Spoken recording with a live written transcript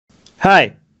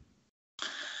Hi,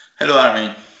 Hello,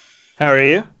 Armin. how are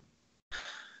you?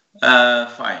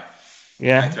 Fine. I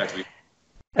Yeah. try to be.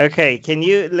 Okay, can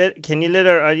you let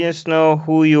our audience know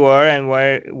who you are and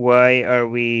why are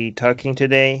we talking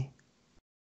today?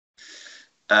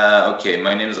 Okay,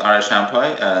 my name is Ara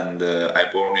Shampai, and I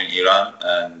born in Iran,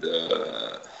 and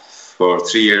for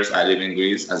 3 years I live in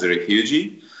Greece as a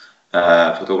refugee,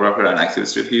 photographer and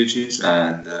activist refugees,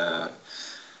 and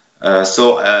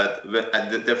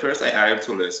the first I arrived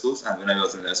to Lesbos, and when I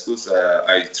was in Lesbos,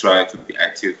 I tried to be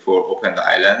active for Open the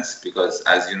Islands because,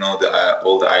 as you know,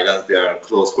 all the islands they are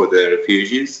closed for the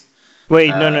refugees. Wait,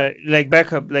 no, Uh, no, like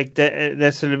back up, like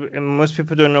that's a little bit, most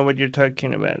people don't know what you're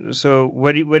talking about. So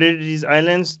what are these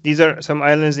islands? These are some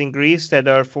islands in Greece that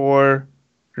are for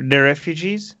the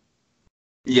refugees?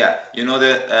 yeah, you know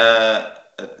the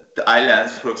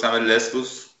islands, for example,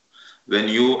 Lesbos. When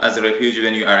you, as a refugee,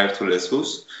 when you arrive to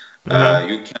Lesbos, Uh-huh.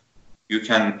 you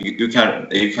can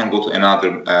go to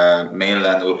another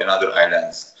mainland or another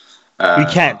islands. You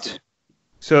Until can't.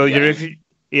 So the yeah, refugee,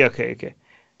 yeah, okay, okay.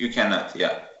 you cannot,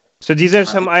 yeah. So these are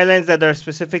Until some islands that are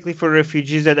specifically for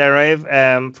refugees that arrive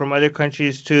from other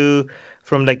countries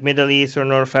from like Middle East or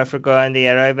North Africa, and they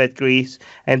arrive at Greece.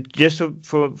 And just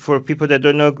for people that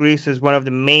don't know, Greece is one of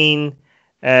the main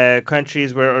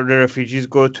countries where the refugees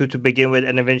go to begin with,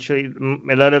 and eventually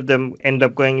a lot of them end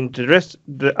up going into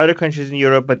the other countries in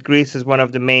Europe. But Greece is one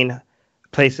of the main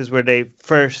places where they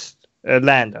first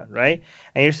land on, right?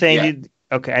 And you're saying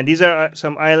yeah. okay, and these are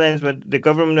some islands where the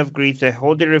government of Greece they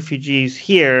hold the refugees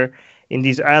here in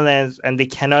these islands, and they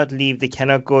cannot leave, they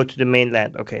cannot go to the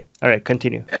mainland. Okay, all right,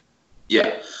 continue. Yeah,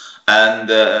 and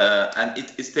it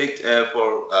takes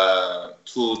for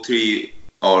 2, 3,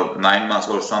 or 9 months,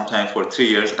 or sometimes for 3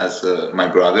 years, as my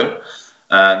brother,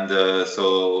 and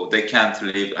so they can't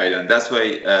leave island. That's why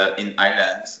in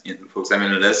islands, for example,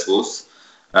 in Lesbos,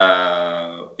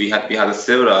 we had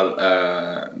several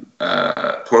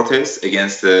protests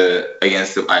against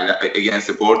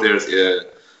the borders.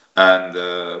 And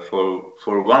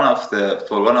for one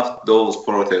of those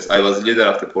protests, I was leader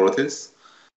of the protest,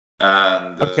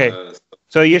 and Okay,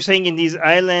 so you're saying in these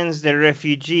islands the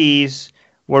refugees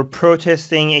were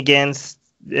protesting against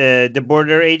the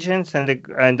border agents and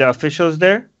the officials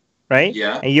there, right?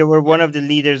 yeah, And you were yeah, one of the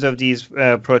leaders of these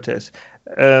protests.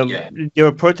 yeah. You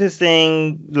were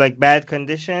protesting like bad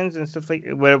conditions and stuff like.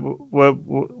 Where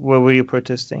were you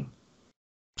protesting?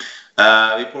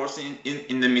 We posed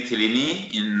in the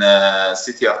Mytilene, in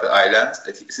city of the island,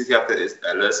 city of the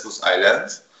Lesbos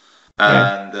Islands, Yeah.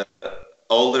 and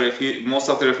most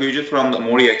of the refugees from the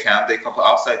Moria camp, they come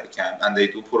outside the camp and they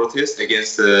do protest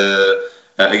against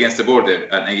the border,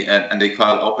 and they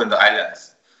call open the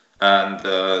islands. And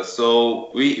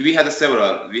so we had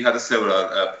several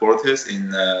protests.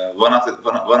 In one of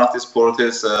these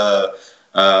protests,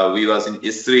 we was in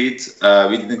the street.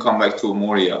 We didn't come back to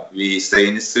Moria. We stay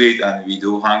in the street and we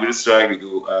do hunger strike. We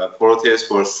do protest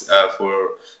for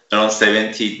around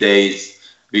 70 days.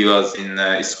 We was in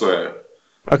square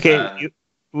Okay. and You.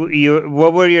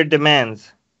 What were your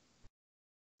demands?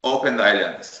 open the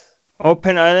islands.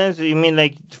 Open islands? You mean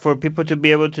like for people to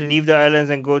be able to leave the islands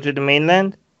and go to the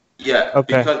mainland? Yeah,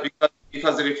 Okay.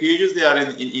 because the refugees they are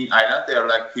in island, they are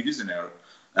like prisoner.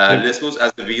 Yeah. Lesbos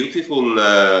as a beautiful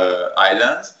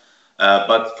island,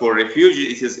 but for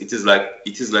refugees it is like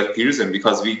prison,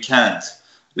 because we can't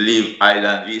leave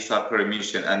island without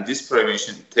permission, and this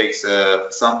permission takes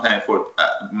some time for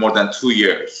more than 2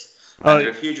 years. And Oh,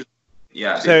 refugees,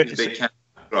 yeah, sorry. they can't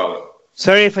travel.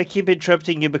 Sorry if I keep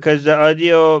interrupting you because the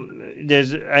audio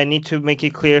I need to make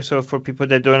it clear so for people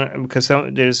that don't because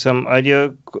there's some audio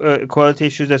quality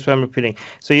issues, that's why I'm repeating.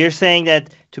 So you're saying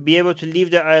that to be able to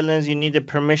leave the islands you need the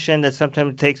permission that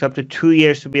sometimes takes up to 2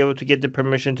 years to be able to get the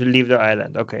permission to leave the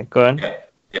island. Okay, go on. Yeah,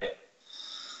 yeah.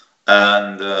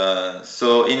 And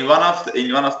so in one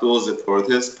of those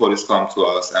protests, police come to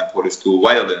us and police do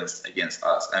violence against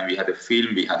us. And we had a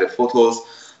film, we had the photos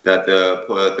that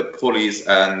the police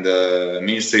and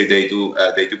ministry they do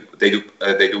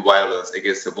violence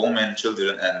against the women,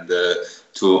 children, and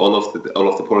to all of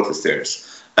the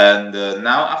protesters. And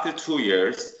now after 2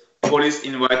 years, police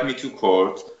invite me to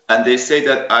court, and they say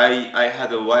that I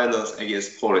had a violence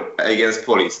against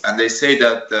police, and they say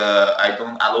that I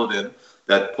don't allow them,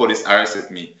 that police arrested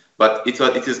me, but it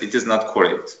is not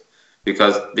correct,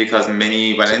 because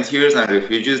many volunteers and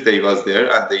refugees they was there,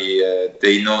 and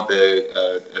they know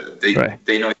Right.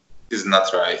 they know it is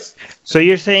not right. So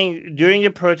you're saying during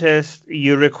the protest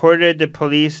you recorded the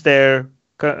police there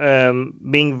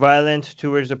being violent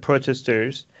towards the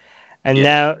protesters, and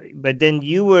Yeah, but then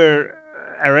you were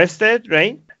arrested,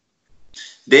 right?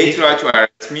 they try to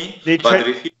arrest me, They but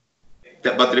tried.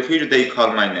 but refugee, they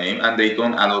call my name and they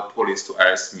don't allow police to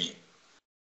arrest me.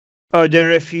 Oh, the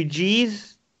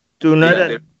refugees do not.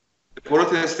 Yeah, the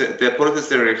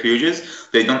protester refugees,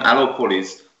 they don't allow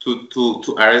police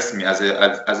to arrest me as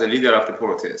a leader of the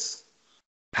protest.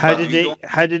 How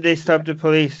did they stop the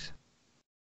police?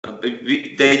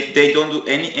 They don't do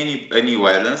any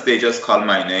violence. They just call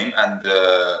my name and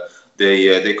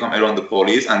they come around the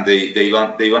police and they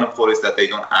want a police that they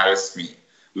don't arrest me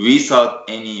without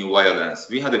any violence.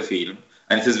 We had a film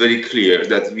and it is very clear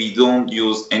that we don't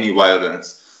use any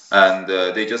violence. And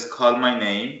they just call my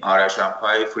name, Ara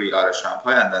Shampai, free Ara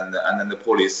Shampai, and then the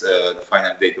police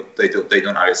finally they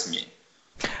don't arrest me.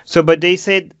 So, but they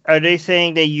said, are they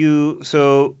saying that you?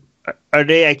 So, are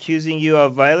they accusing you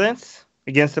of violence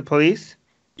against the police?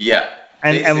 Yeah.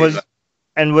 And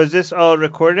was this all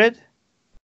recorded?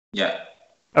 Yeah.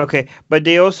 Okay, but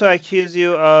they also accuse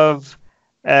you of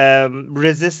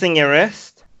resisting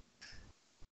arrest.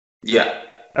 Yeah.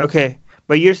 Okay.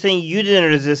 But you're saying you didn't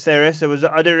resist arrest. It was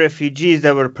the other refugees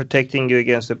that were protecting you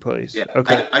against the police. Yeah.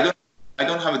 Okay. I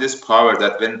don't have this power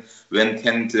that when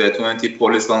 10 to 20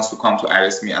 police wants to come to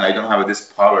arrest me, and I don't have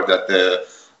this power that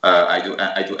I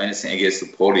do anything against the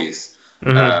police.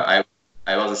 Mm-hmm.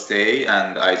 I will stay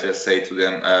and I just say to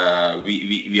them,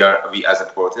 we as a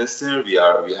protester, we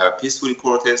have a peaceful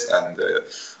protest, and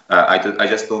I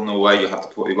just don't know why you have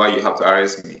to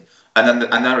arrest me. And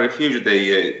then refugee,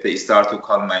 they start to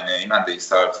call my name and they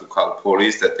start to call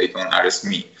police that they don't arrest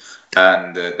me,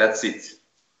 and that's it.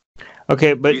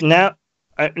 Okay, but now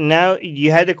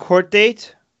you had a court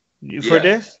date for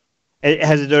this.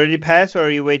 Has it already passed, or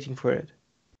are you waiting for it?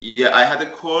 Yeah, I had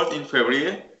a court in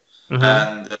February, mm-hmm.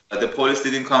 and the police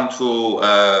didn't come to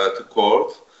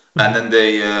court, mm-hmm. and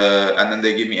then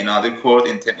they give me another court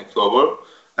in 10 October.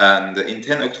 And in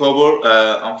 10 October,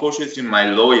 unfortunately, my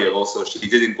lawyer also, she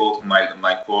didn't go to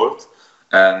my court,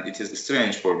 and it is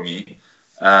strange for me.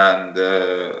 And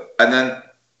then.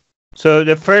 So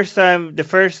the first time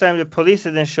the police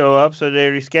didn't show up, so they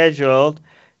rescheduled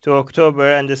to October,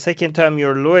 and the second time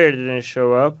your lawyer didn't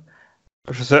show up.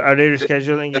 So are they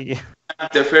rescheduling again?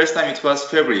 The first time it was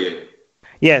February.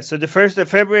 Yeah, so the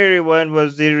February one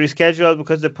was they rescheduled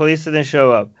because the police didn't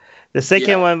show up. The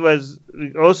second one was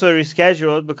also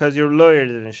rescheduled because your lawyer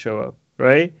didn't show up,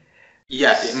 right?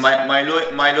 Yeah, my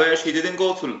lawyer, she didn't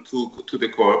go to the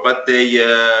court, but they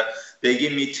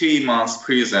give me 3 months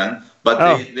prison.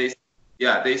 But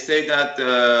they say that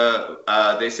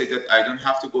I don't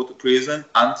have to go to prison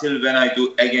until when I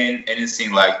do again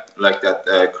anything like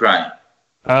that crime.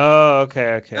 Oh,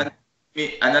 okay.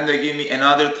 And then they give me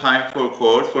another time for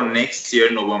court for next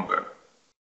year, November.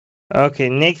 Okay,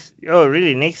 next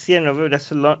year, November.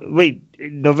 That's a long. Wait,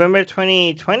 November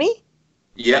 2020?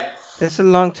 Yeah. That's a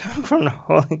long time from now.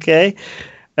 Okay.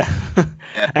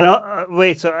 Yeah.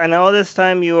 And so all this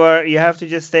time you have to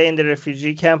just stay in the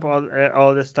refugee camp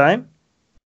all this time?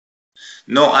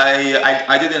 No,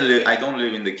 I didn't live. I don't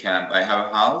live in the camp. I have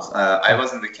a house. I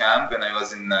was in the camp when I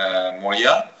was in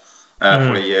Moria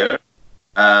for a year.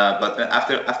 But then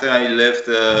after I left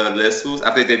Lesbos,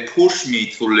 after they pushed me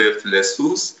to leave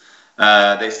Lesbos,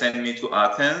 they sent me to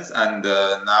Athens, and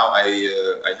now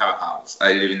I have a house.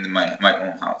 I live in my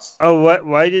own house. Oh,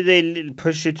 why did they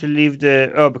push you to leave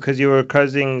because you were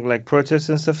causing like protests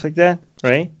and stuff like that,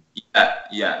 right?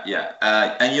 Yeah.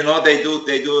 And they do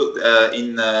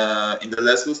in the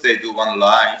Lesbos, they do one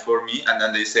lie for me, and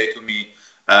then they say to me,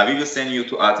 we will send you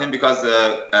to Athens because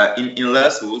in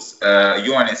Lesbos,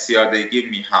 UNHCR, they give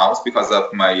me house because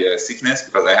of my sickness,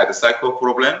 because I had a psycho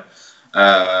problem.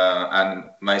 And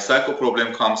my psycho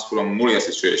problem comes from Moria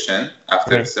situation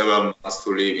after several months to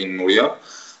live in Moria,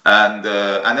 and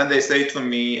then they say to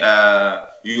me,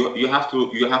 you have to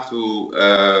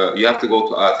go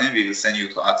to Athens. We will send you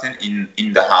to Athens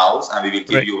in the house, and we will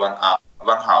give you one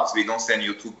house. We don't send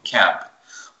you to camp.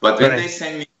 But when they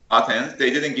send me to Athens, they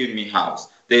didn't give me house.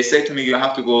 They say to me, you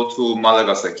have to go to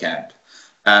Malagasa camp.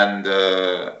 And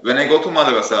when I go to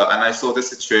Malagasa and I saw the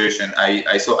situation,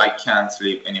 I saw I can't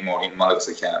live anymore in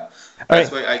Malagasa camp.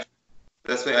 That's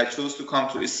why I chose to come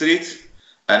to the street,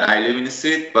 and I live in the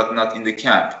street, but not in the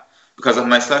camp because of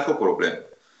my psycho problem.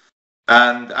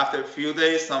 And after a few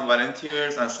days, some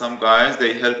volunteers and some guys,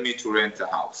 they helped me to rent a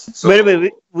house. So, by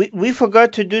the way, we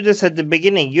forgot to do this at the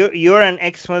beginning. You're an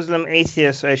ex-Muslim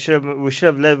atheist. We should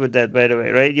have led with that, by the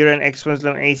way, right? You're an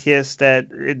ex-Muslim atheist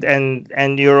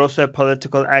and you're also a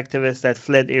political activist that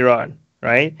fled Iran,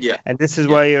 right? Yeah. And this is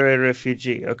why you're a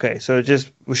refugee. Okay, so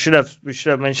we should have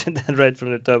mentioned that right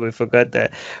from the top. We forgot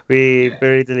that. We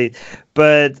buried the lead.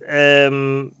 But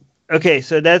okay,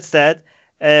 so that's that.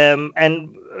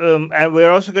 And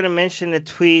we're also going to mention a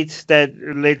tweet that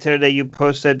later that you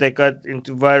posted that got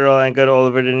into viral and got all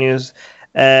over the news,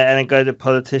 and it got a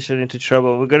politician into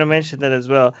trouble. We're going to mention that as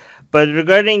well. But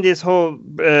regarding this whole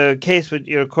case with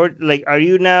your court, like, are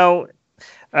you now,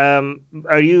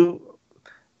 are you?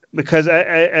 Because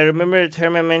I remember the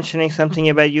term mentioning something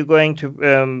about you going to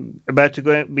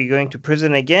be going to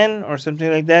prison again or something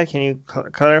like that. Can you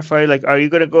clarify? Like, are you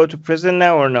going to go to prison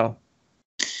now or no?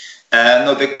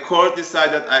 No, the court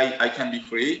decided I can be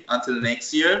free until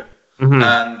next year,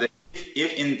 and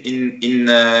if in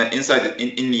the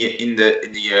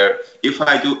year, if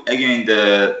I do again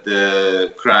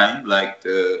the crime like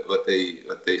what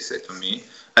they said to me,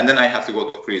 and then I have to go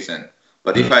to prison.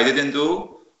 But if I didn't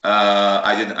do,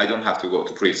 I don't have to go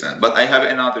to prison. But I have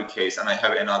another case and I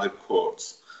have another court.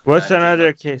 What's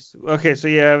another case? Okay, so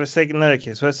you have another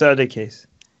case. What's the other case?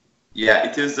 Yeah,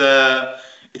 it is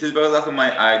because of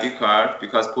my ID card,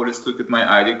 because police took my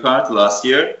ID card last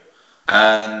year,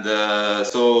 and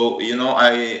so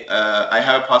I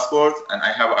have a passport and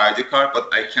I have an ID card, but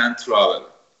I can't travel.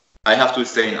 I have to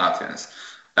stay in Athens,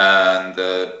 and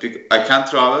I can't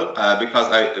travel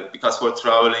because for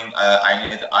traveling I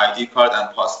need ID card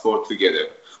and passport together.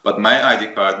 But my ID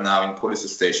card now in police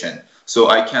station, so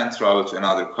I can't travel to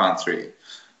another country,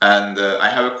 and I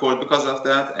have a court because of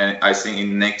that, and I think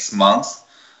in next month.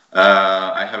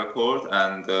 I have a court,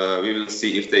 and we will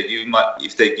see if they give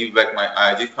back my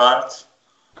ID card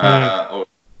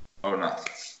or not.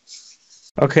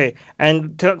 Okay,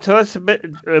 and tell us a bit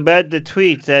about the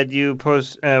tweet that you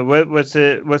post. What's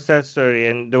that story?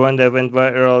 And the one that went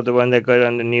viral, the one that got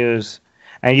on the news,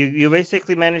 and you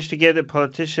basically managed to get a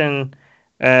politician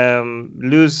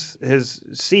lose his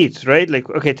seats, right? Like,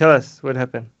 okay, tell us what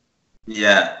happened.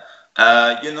 Yeah,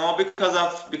 because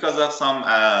of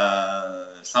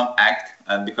some act,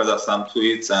 and because of some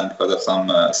tweets, and because of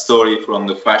some story from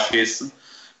the fascist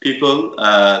people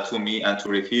to me and to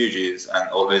refugees, and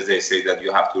always they say that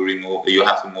you have to move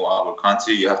our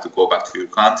country, you have to go back to your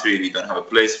country, we don't have a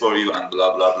place for you, and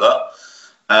blah blah blah,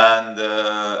 and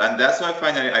that's why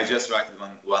finally I just write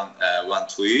one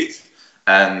tweet.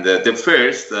 And the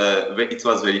first, it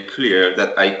was very clear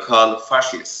that I call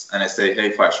fascists, and I say,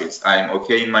 "Hey, fascists, I'm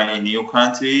okay in my new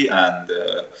country, and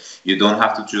you don't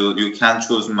have to choose. You can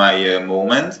choose my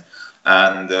moment,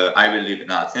 and I will live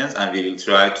in Athens, and we will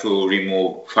try to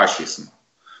remove fascism."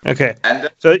 Okay. And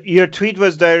so your tweet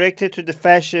was directed to the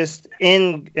fascists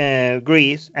in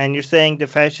Greece, and you're saying the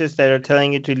fascists that are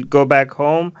telling you to go back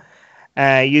home.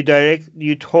 You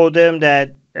told them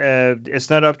that it's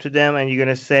not up to them, and you're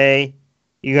gonna stay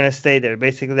there.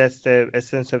 Basically, that's the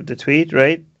essence of the tweet,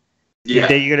 right? Yeah.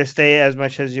 You're gonna stay as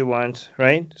much as you want,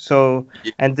 right? So,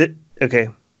 yeah. Okay.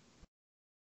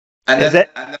 And then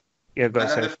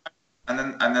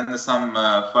some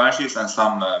fascists and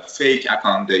some fake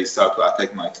account, they start to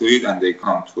attack my tweet, and they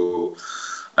come to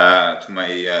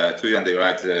my tweet, and they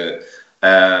write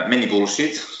many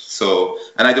bullshit. So,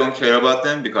 and I don't care about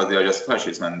them because they are just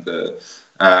fascists, and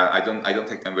I don't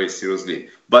take them very seriously.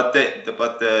 But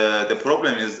the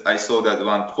problem is, I saw that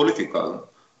one political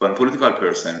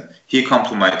person, he come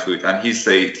to my tweet, and he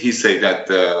say that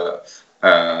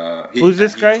who's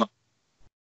this guy?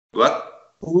 What?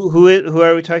 Who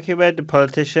are we talking about? The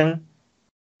politician?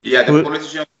 Yeah, the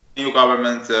politician, new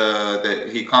government.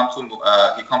 He come to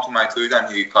my tweet, and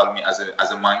he called me as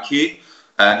a monkey.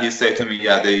 And he said to me,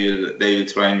 "Yeah, they will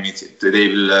train me. They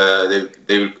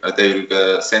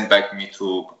will send back me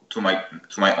to my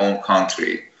own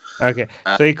country." Okay,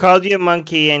 so he called you a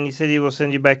monkey, and he said he will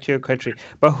send you back to your country.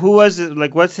 But who was it?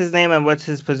 Like, what's his name and what's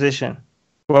his position?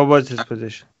 What was his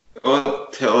position?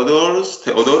 Theodoros.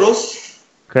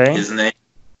 Okay. His name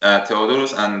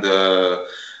Theodoros, and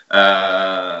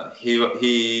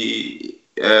he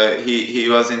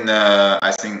was in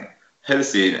I think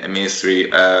healthy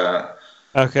ministry.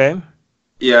 Okay.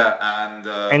 Yeah,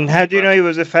 and how do you know he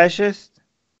was a fascist?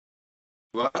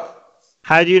 What?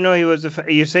 How do you know he was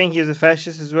you're saying he's a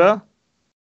fascist as well?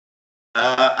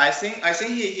 I think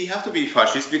he have to be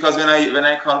fascist, because when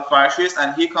I call fascist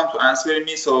and he come to answer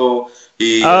me, so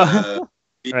he right.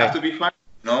 have to be fascist.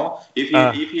 No, if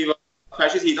he was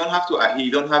fascist, he don't have to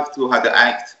have the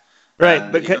act. Right,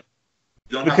 because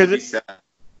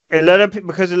a lot of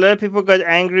people got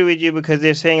angry with you because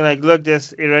they're saying, like, look,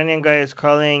 this Iranian guy is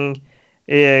calling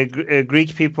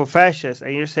Greek people fascists,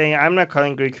 and you're saying, I'm not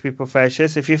calling Greek people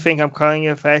fascists. If you think I'm calling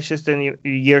you a fascist, then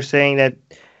you're saying that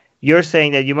you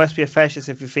must be a fascist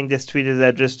if you think this tweet is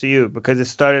addressed to you, because it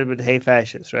started with "Hey,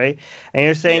 fascists," right? And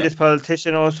you're saying this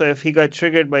politician also, if he got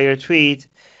triggered by your tweet,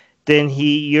 then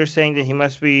you're saying that he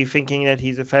must be thinking that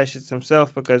he's a fascist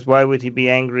himself, because why would he be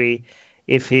angry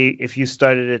if you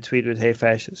started a tweet with "Hey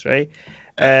fascist," right?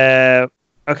 Yeah.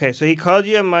 Okay, so he called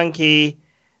you a monkey,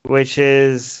 which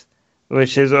is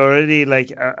already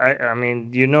like I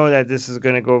mean, you know that this is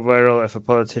going to go viral if a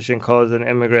politician calls an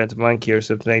immigrant monkey or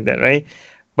something like that, right?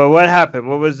 But what happened?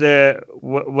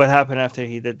 What happened after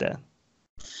he did that?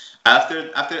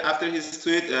 After his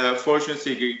tweet,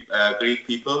 fortunately, Greek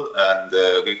people and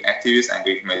Greek activists and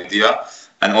Greek media,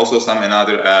 and also some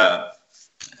another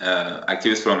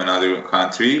activists from another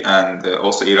country, and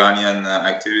also Iranian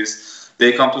activists,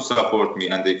 they come to support me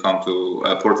and they come to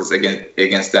protest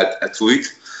against that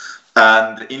tweet.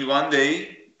 And in one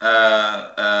day, the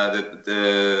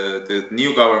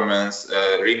new governments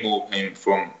remove him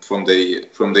from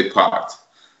the part.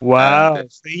 And Wow.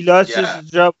 So he lost his yeah,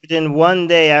 job within one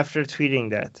day after tweeting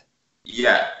that.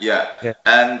 yeah. Yeah.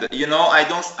 And I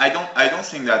don't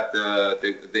think that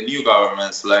the new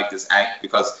governments like this act,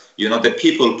 because the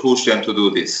people push them to do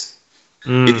this. It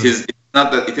Mm. is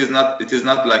it is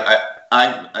not like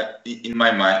in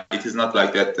my mind, it is not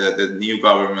like that the new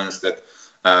governments that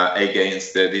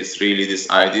against this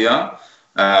idea,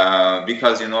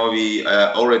 because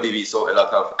we saw a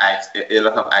lot of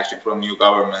action from new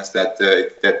governments that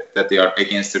they are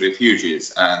against the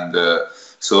refugees. And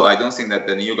so I don't think that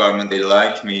the new government, they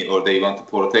like me, or they want to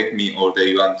protect me, or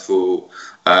they want to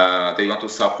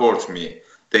support me.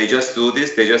 They just do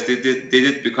this. They just did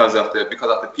it because of the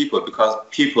people, because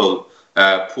people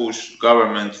push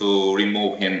government to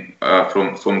remove him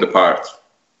from the part.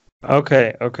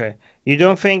 Okay, okay. You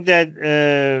don't think that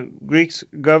Greek's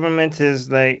government is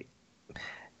like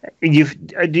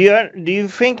do you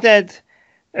think that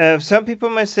some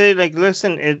people might say like,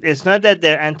 listen, it's not that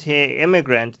they're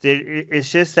anti-immigrant.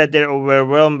 It's just that they're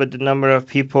overwhelmed with the number of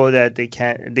people that they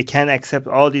can't accept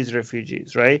all these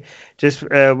refugees, right? Just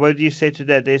what do you say to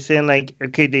that? They're saying like,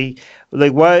 okay, they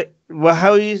like what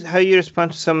how you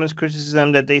respond to someone's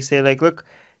criticism that they say like, look,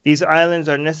 these islands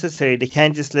are necessary. They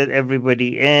can't just let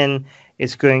everybody in.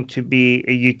 It's going to be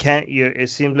you can't. It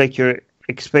seems like you're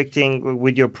expecting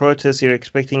with your protests, you're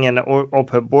expecting an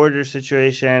open border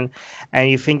situation, and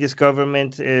you think this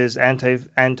government is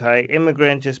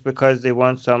anti-immigrant just because they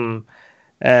want some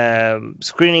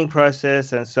screening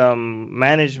process and some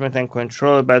management and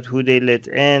control about who they let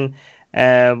in,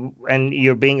 and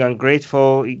you're being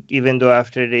ungrateful even though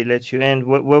after they let you in.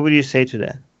 What would you say to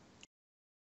that?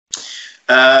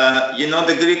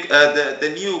 The Greek,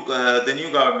 the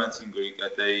new government in Greek,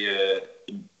 they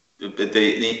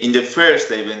in the first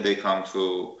day when they come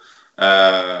to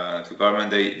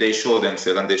government, they show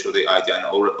themselves and they show the idea, and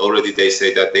already they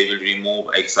say that they will remove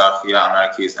exarchia,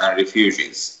 anarchists, and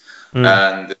refugees.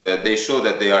 And they show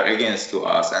that they are against to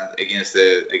us and against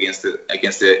the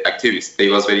activists. They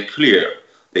was very clear.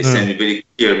 They send a very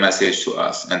clear message to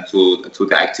us and to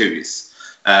the activists.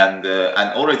 And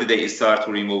already they start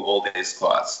to remove all the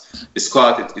squads. The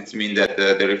squad, it means that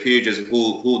the refugees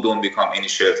who don't become any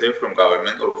shelter from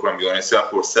government or from UNICEF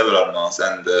for several months,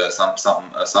 and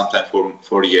sometimes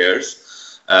for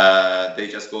years, they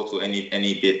just go to any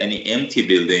empty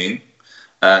building,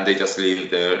 and they just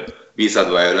live there without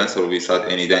violence or without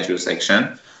any dangerous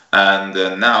action. And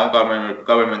now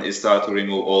government is start to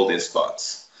remove all these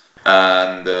squads.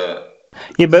 And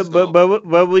yeah, but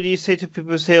what would you say to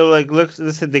people who say like, look,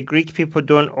 listen, the Greek people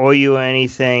don't owe you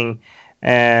anything,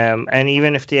 and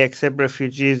even if they accept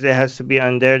refugees, it has to be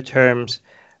on their terms.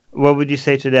 What would you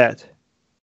say to that?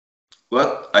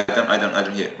 what? I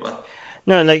don't hear what.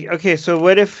 No, like, okay, so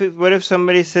what if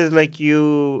somebody says like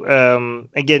you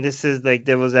again, this is like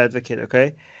devil's advocate,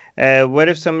 okay? What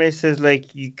if somebody says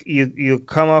like you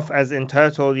come off as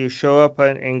entitled, you show up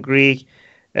in Greek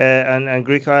on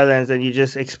Greek islands, and you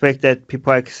just expect that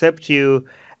people accept you,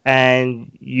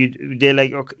 and they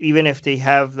like, okay, even if they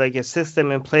have like a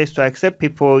system in place to accept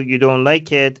people, you don't like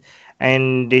it,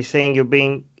 and they're saying you're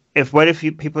being what if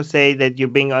people say that you're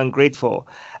being ungrateful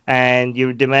and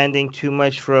you're demanding too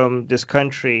much from this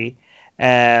country,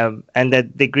 and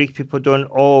that the Greek people don't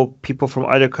owe people from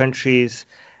other countries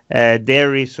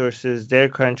their resources, their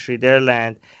country, their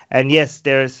land, and yes,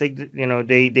 there's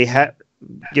they have,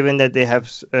 given that they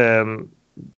have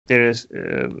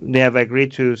they have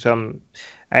agreed to some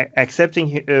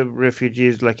accepting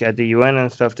refugees like at the UN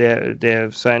and stuff. They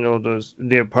have signed all those.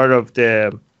 They're part of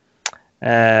the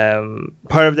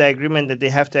agreement that they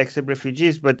have to accept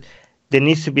refugees, but there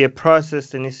needs to be a process,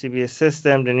 there needs to be a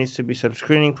system, there needs to be some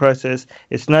screening process.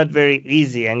 It's not very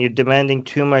easy, and you're demanding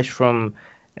too much from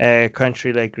a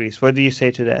country like Greece. What do you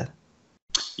say to that?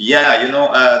 Yeah,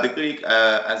 the Greek,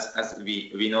 as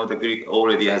we know, the Greek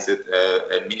already has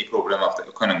a mini problem of the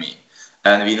economy,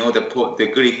 And we know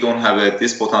the Greek don't have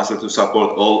this potential to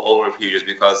support all refugees,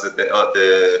 because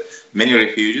the many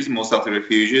refugees, most of the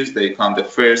refugees, they come the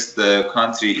first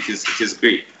country, it is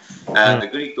Greek, and the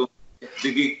Greek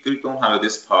don't have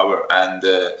this power, and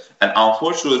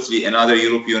unfortunately another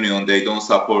European Union, they don't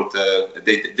support,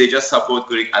 they just support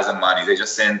Greek as a money. They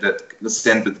just send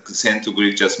to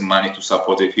Greek just money to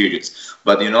support refugees.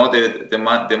 But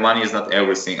the money is not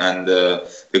everything, and the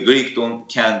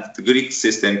Greek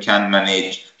system can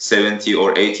manage 70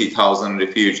 or 80,000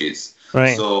 refugees.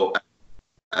 Right. So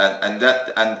I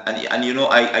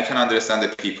can understand the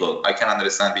people. I can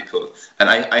understand people, and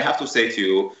I have to say to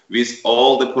you, with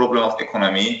all the problem of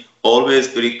economy, always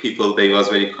Greek people, they was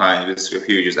very kind with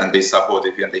refugees, and they support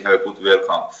it, and they have a good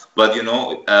welcome. But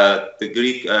the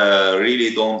Greek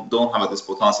really don't have this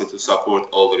potential to support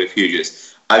all the refugees.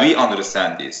 We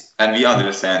understand this, and we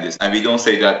don't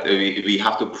say that we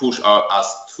have to push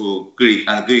us to Greek,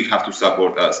 and Greek have to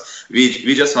support us.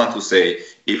 We just want to say,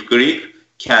 if Greek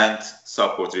can't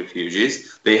support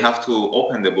refugees, they have to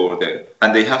open the border,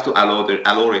 and they have to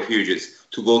allow refugees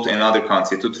to go to another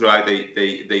country to try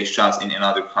their chance in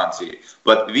another country.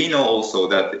 But we know also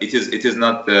that it is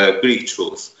not the Greek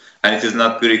choice, and it is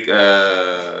not Greek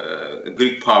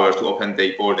power to open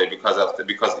their border, because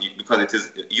it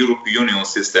is European Union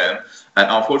system, and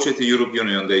unfortunately European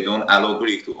Union, they don't allow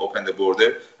Greek to open the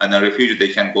border, and a refugee,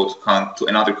 they can go to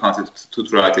another country to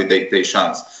try their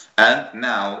chance. And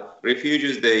now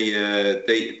refugees,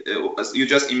 you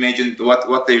just imagine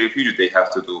what the refugees they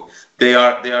have to do. They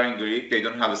are in Greece. They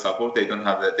don't have a support. They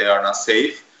are not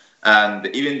safe, and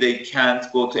even they can't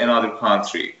go to another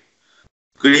country.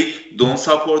 Greek don't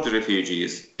support the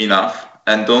refugees enough,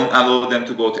 and don't allow them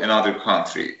to go to another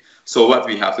country. So what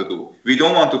we have to do? We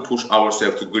don't want to push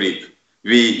ourselves to Greek.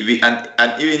 And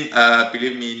even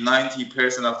believe me,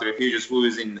 90% of the refugees who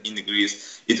is in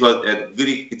Greece, it was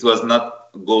Greek. It was not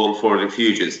goal for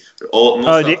refugees.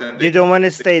 They don't want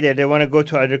to stay there. They want to go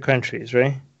to other countries,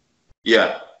 right?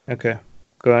 Yeah. Okay,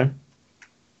 go on.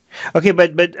 Okay,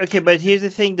 but here's the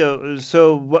thing, though.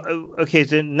 So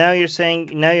so now you're saying,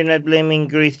 now you're not blaming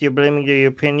Greece, you're blaming the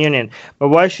European Union. But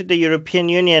why should the European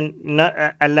Union not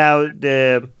allow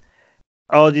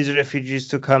all these refugees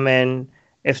to come in?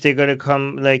 If they're gonna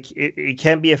come, like it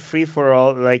can't be a free for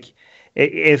all. Like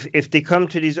if they come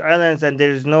to these islands and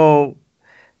there's no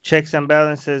checks and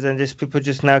balances, and these people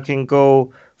just now can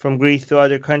go from Greece to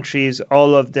other countries,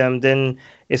 all of them, then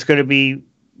it's gonna be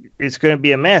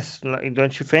a mess,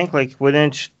 don't you think? Like, why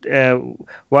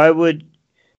would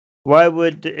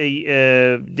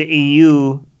the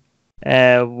EU?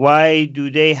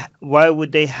 Why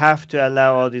would they have to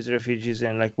allow all these refugees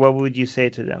in? Like, what would you say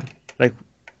to them?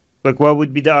 Like what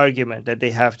would be the argument that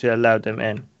they have to allow them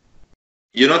in?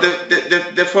 First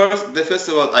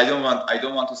of all, I don't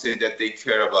want to say that they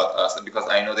care about us, because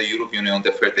I know the European Union,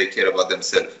 they care about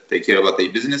themselves. They care about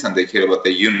their business, and they care about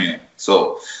the union.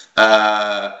 So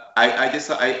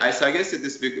I suggested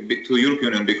this to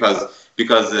European Union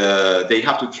because they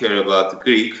have to care about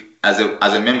Greek as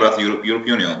a member of the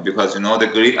European Union, because the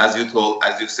Greek, as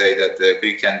you say, that the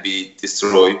Greek can be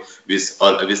destroyed with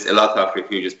a lot of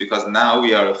refugees, because now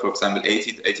we are, for example,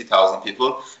 80,000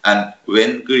 people, and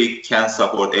when Greek can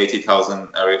support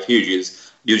 80,000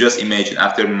 refugees, you just imagine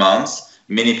after months,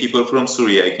 many people from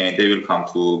Syria again, they will come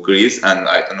to Greece, and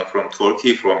I don't know, from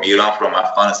Turkey, from Iran, from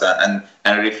Afghanistan,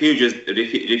 and refugees,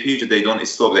 they don't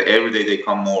stop. Every day they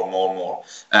come more.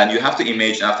 And you have to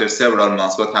imagine after several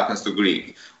months what happens to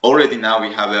Greek. Already now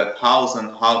we have 1,000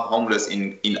 homeless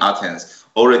in Athens.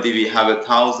 Already we have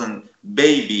 1,000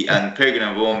 baby and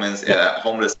pregnant women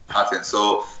homeless in Athens.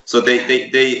 So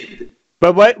they.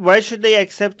 But why should they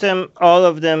accept them, all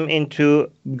of them, into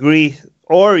Greece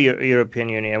or European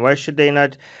Union? Why should they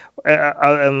not?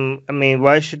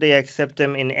 Why should they accept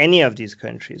them in any of these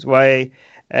countries? Why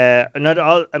not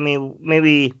all?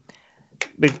 Maybe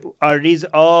are these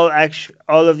all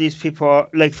of these people?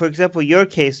 Like, for example, your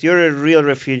case, you're a real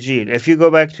refugee. If you go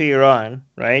back to Iran,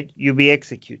 right, you'll be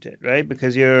executed, right,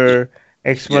 because you're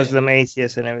ex-Muslim,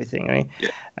 atheist, and everything, right? Yeah.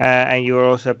 And you're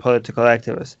also a political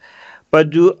activist.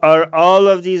 But are all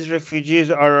of these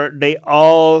refugees, are they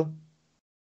all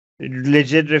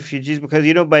legit refugees? Because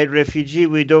by refugee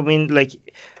we don't mean like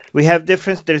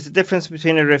there's a difference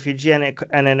between a refugee and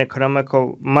an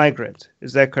economical migrant.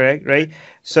 Is that correct? Right?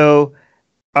 So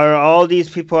are all these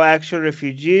people actual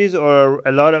refugees, or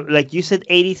a lot of, like you said,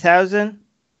 80,000,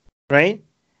 right?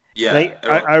 Yeah. Like,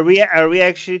 are we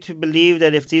actually to believe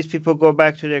that if these people go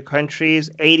back to their countries,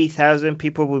 80,000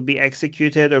 people will be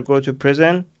executed or go to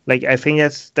prison? Like, I think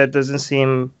that doesn't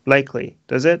seem likely,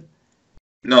 does it?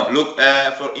 No, look,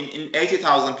 for in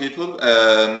 80,000 people,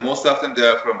 most of them they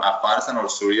are from Afghanistan or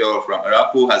Syria or from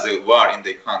Iraq who has a war in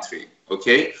their country.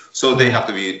 Okay, so they have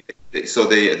to be, so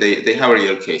they have a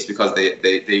real case because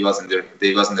they wasn't there,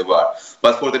 they wasn't the war.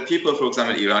 But for the people, for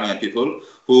example, Iranian people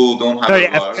who don't have Sorry,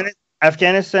 a war,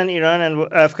 Afghanistan, Iran,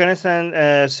 and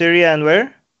Afghanistan, Syria, and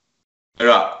where?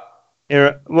 Iraq,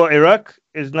 Well, Iraq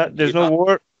is not. There's no Iran,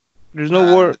 war. There's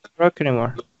no war and in Iraq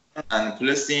anymore.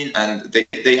 Palestine, and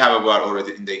they have a war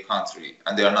already in their country,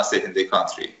 and they are not safe in their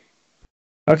country.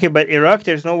 Okay, but Iraq,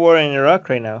 there's no war in Iraq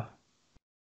right now.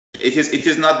 It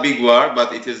is not big war,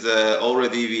 but it is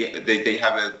already they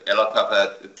have a lot of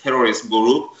a terrorist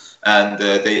group, and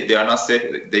they are not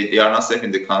safe. They are not safe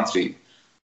in the country.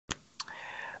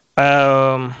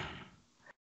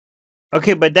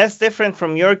 Okay, but that's different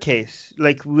from your case.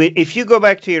 Like, if you go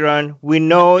back to Iran, we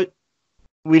know.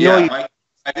 Yeah,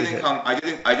 I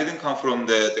didn't come from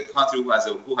the country who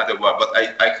had a war, but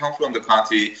I come from the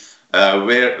country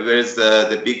where's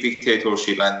the big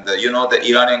dictatorship, and the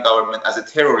Iranian government as a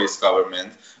terrorist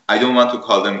government. I don't want to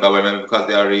call them government because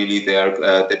they are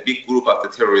the big group of the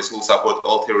terrorists who support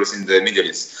all terrorists in the Middle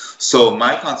East. So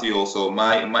my country also,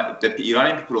 the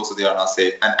Iranian people also, they are not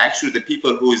safe, and actually the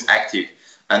people who is active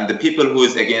and the people who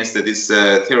is against this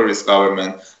terrorist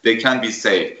government, they can be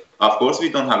safe. Of course, we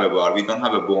don't have a war, we don't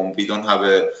have a bomb, we don't have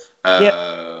a.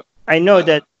 Yeah, I know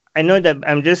that.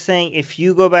 I'm just saying, if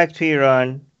you go back to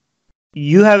Iran,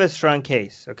 you have a strong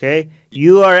case. Okay,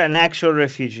 you are an actual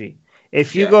refugee.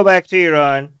 If you go back to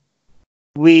Iran,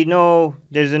 we know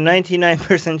there's a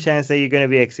 99% chance that you're going to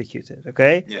be executed.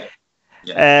 Okay.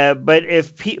 Yeah. But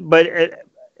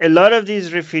a lot of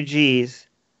these refugees,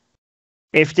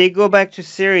 if they go back to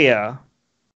Syria,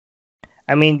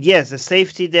 I mean, yes, the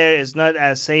safety there is not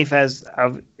as safe as,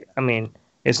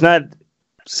 it's not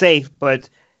safe, but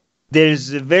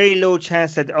there's a very low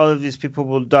chance that all of these people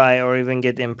will die or even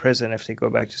get imprisoned if they go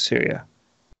back to Syria.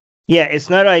 Yeah, it's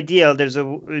not ideal. There's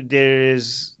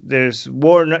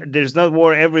war. There's not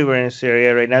war everywhere in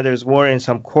Syria right now. There's war in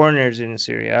some corners in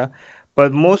Syria,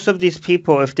 but most of these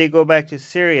people, if they go back to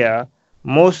Syria,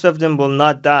 most of them will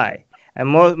not die.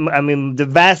 And the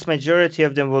vast majority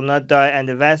of them will not die, and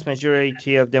the vast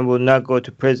majority of them will not go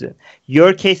to prison.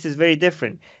 Your case is very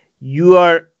different. You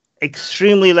are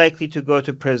extremely likely to go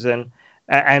to prison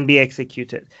and be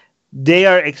executed. They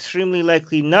are extremely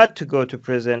likely not to go to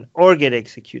prison or get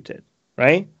executed,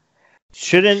 right?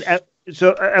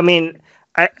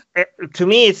 To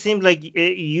me, it seems like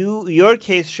your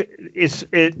case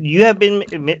you have been,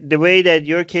 the way that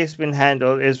your case has been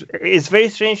handled is very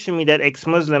strange to me, that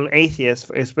ex-Muslim atheists,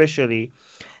 especially,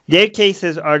 their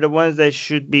cases are the ones that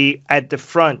should be at the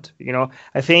front.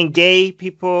 I think gay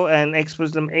people and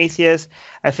ex-Muslim atheists,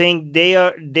 I think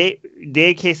their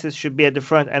cases should be at the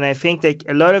front. And I think that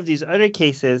a lot of these other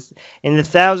cases in the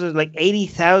thousands, like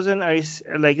 80,000, are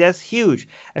like, that's huge.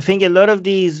 I think a lot of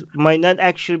these might not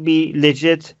actually be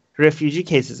legit refugee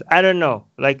cases. I don't know.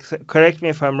 Like, correct me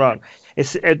if I'm wrong.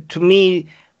 It's to me,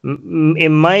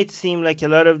 it might seem like a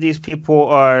lot of these people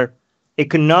are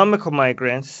economical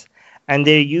migrants, and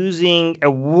they're using a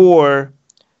war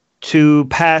to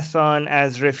pass on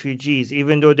as refugees,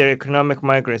 even though they're economic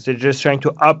migrants. They're just trying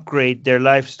to upgrade their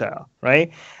lifestyle,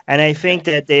 right? And I think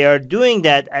that they are doing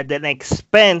that at an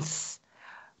expense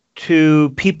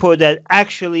to people that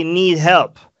actually need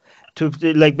help.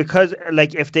 Because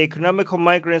if the economical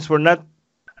migrants were not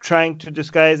trying to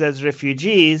disguise as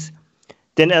refugees,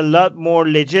 then a lot more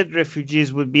legit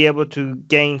refugees would be able to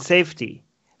gain safety.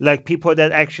 Like people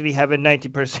that actually have a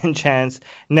 90% chance,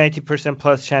 90%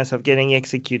 plus chance of getting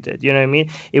executed. You know what I mean?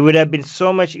 It would have been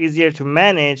so much easier to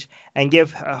manage and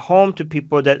give a home to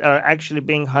people that are actually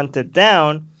being hunted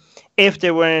down if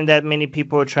there weren't that many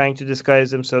people trying to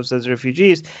disguise themselves as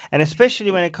refugees. And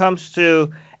especially when it comes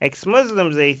to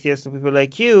ex-Muslims, atheists, and people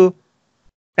like you,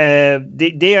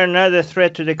 they are not a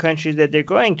threat to the countries that they're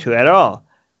going to at all,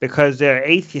 because they're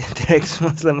atheists, they're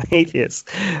ex-Muslim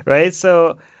atheists, right?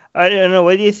 So I don't know.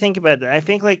 What do you think about that? I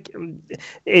think, like,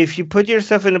 if you put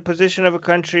yourself in the position of a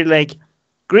country like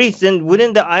Greece, then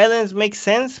wouldn't the islands make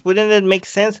sense? Wouldn't it make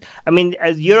sense? I mean,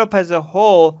 as Europe as a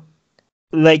whole,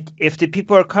 like, if the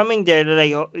people are coming there, they're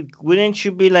like, wouldn't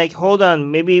you be like, hold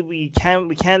on, maybe we can't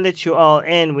let you all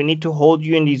in. We need to hold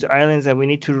you in these islands, and we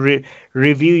need to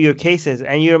review your cases.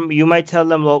 And you might tell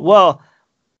them, well,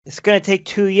 it's going to take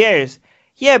 2 years.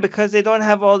 Yeah, because they don't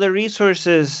have all the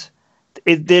resources.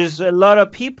 There's a lot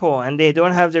of people, and they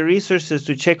don't have the resources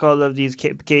to check all of these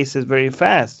cases very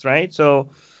fast, right? So,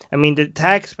 I mean, the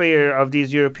taxpayer of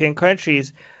these European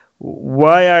countries,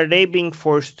 why are they being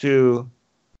forced to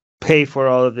pay for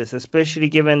all of this, especially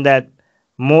given that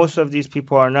most of these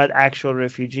people are not actual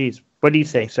refugees. What do you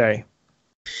say? Sorry.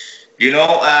 You know,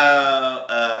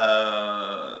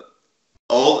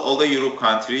 all the Europe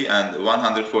country and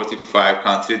 145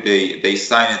 country, they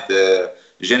signed the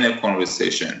Geneva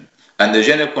Convention, and the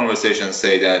Geneva Convention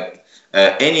say that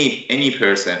any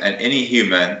person and any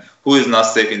human who is not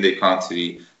safe in the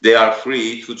country, they are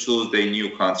free to choose their new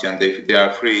country, and they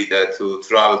are free to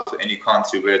travel to any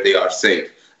country where they are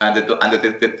safe. And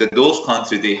those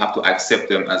countries, they have to accept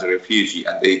them as a refugee,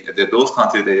 and those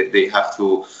countries, they have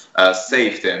to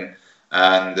save them.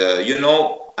 And you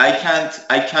know, I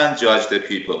can't judge the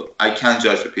people. I can't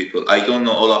judge the people. I don't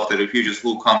know all of the refugees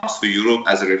who comes to Europe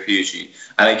as a refugee,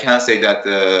 and I can't say that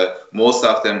most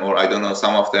of them, or I don't know,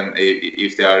 some of them,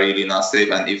 if they are really not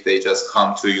safe, and if they just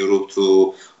come to Europe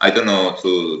to, I don't know,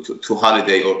 to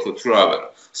holiday or to travel.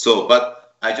 So, but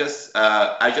I just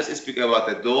speak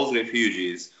about those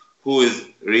refugees who is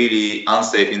really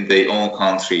unsafe in their own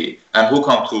country and who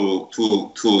come to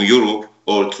Europe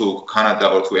or to Canada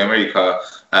or to America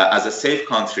as a safe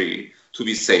country to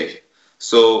be safe.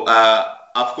 So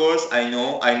of course I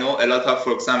know a lot of,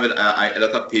 for example, a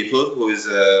lot of people who is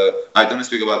I don't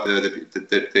speak about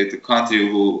the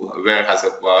country where has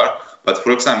a war, but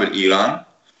for example Iran.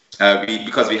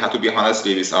 Because we have to be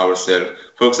honestly with ourselves.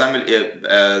 For example, if,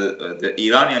 the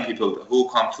Iranian people who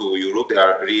come to Europe, they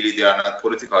are not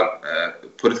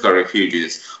political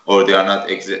refugees, or they are not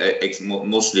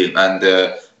ex-Muslim, and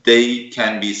they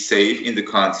can be safe in the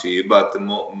country. But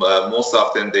most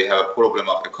of them, they have a problem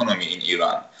of economy in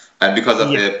Iran, and because of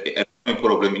the economic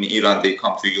problem in Iran, they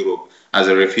come to Europe as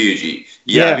a refugee.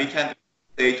 We can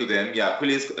say to them,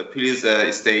 please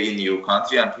stay in your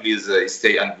country, and please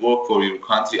stay and work for your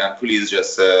country, and please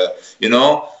just we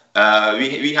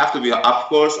have to be. Of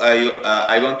course,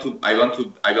 I want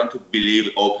to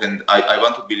believe open. I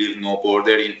want to believe no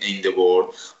border in the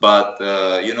world. But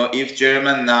if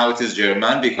German, now it is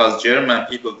German, because German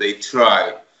people, they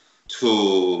try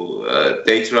to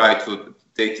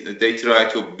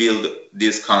build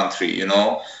this country,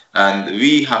 and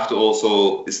we have to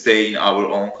also stay in our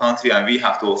own country, and we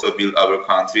have to also build our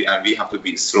country, and we have to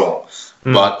be strong.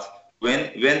 But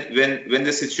when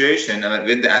the situation and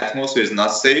when the atmosphere is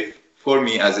not safe for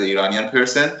me as an Iranian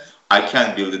person, I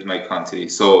can't build it my country.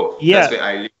 So that's why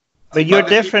I live. But you're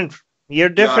different. You're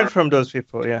different from those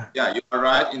people. Yeah, you are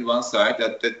right in one side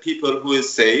that people who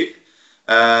is safe,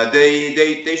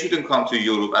 they shouldn't come to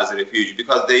Europe as a refugee,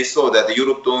 because they saw that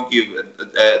Europe don't give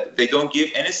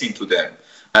anything to them.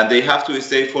 And they have to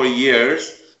stay for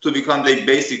years to become their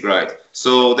basic right.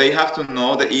 So they have to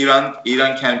know that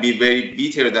Iran can be very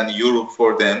better than Europe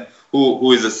for them,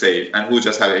 who is safe and who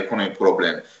just have an economic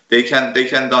problem. They can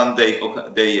done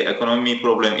the economy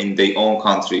problem in their own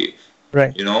country.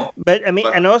 Right. But I mean,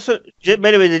 and also,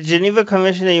 by the way, the Geneva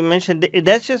Convention that you mentioned,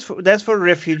 that's for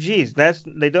refugees.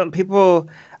 People.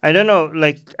 I don't know,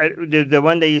 like the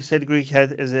one that you said Greek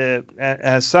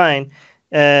has signed.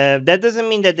 That doesn't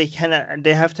mean that they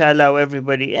have to allow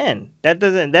everybody in.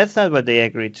 That's not what they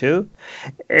agreed to.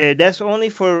 That's only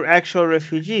for actual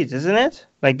refugees, isn't it?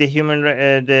 Like the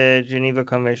the Geneva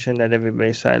Convention that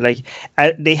everybody signed. Like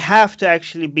they have to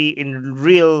actually be in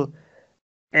real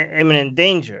imminent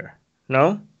danger.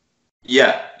 No?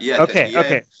 Yeah.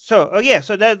 Okay. So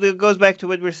that goes back to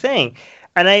what we're saying.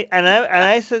 And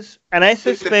I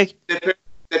suspect the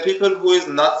people who is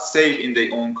not safe in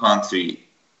their own country.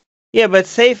 Yeah, but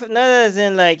safe, not as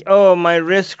in like, oh, my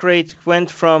risk rate went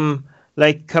from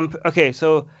like, okay,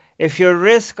 so if your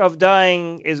risk of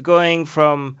dying is going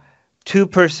from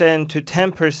 2% to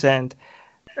 10%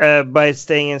 by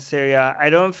staying in Syria, I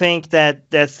don't think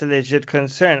that's a legit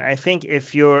concern. I think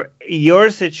if your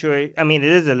situation, I mean,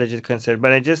 it is a legit concern,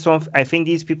 but I think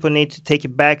these people need to take a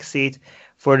back seat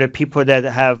for the people that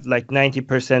have like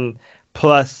 90%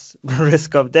 plus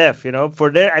risk of death, even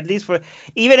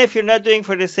if you're not doing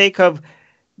for the sake of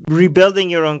rebuilding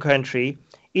your own country,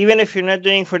 even if you're not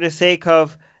doing for the sake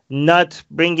of not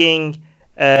bringing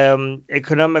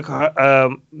economic,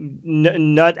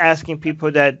 not asking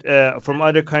people that from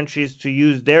other countries to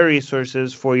use their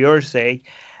resources for your sake,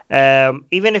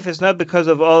 even if it's not because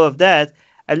of all of that,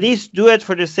 at least do it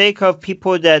for the sake of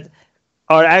people that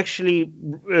are actually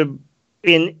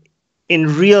in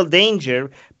real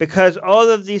danger, because all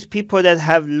of these people that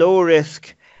have low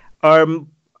risk are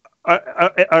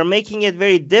making it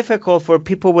very difficult for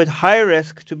people with high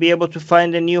risk to be able to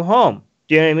find a new home.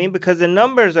 Do you know what I mean? Because the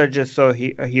numbers are just so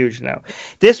huge now.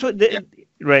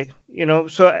 Right?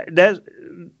 So that's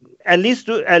at least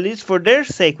for their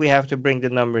sake, we have to bring the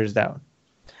numbers down.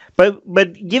 But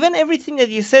given everything that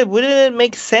you said, wouldn't it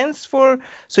make sense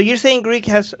so you're saying Greek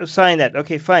has signed that?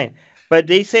 Okay, fine. but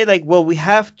they say like, well, we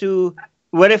have to.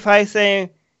 What if I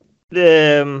say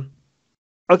the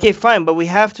okay, fine, but we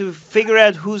have to figure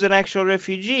out who's an actual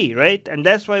refugee, right? And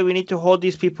that's why we need to hold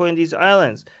these people in these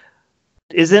islands.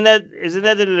 Isn't that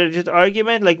a legit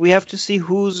argument? Like we have to see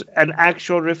who's an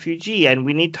actual refugee, and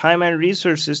we need time and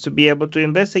resources to be able to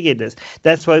investigate this.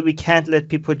 That's why we can't let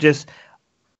people just,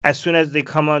 as soon as they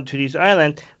come onto this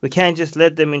island, we can't just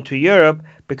let them into Europe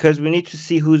because we need to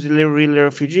see who's a real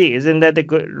refugee. Isn't that a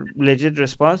good, legit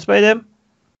response by them?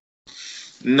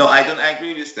 No, I don't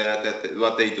agree with that. That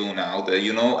what they do now.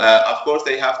 Of course,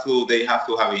 they have to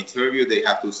have an interview. They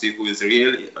have to see who is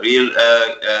real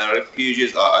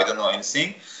refugees. Or I don't know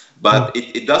anything, but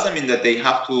it doesn't mean that they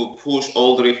have to push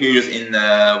all the refugees in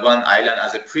one island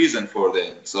as a prison for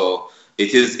them. So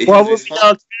what would be the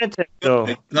alternative, though?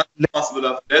 It's not responsible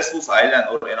of Lesbos Island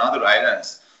or another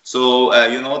islands. So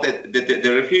that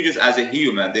the refugees as a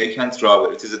human, they can travel.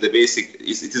 It is a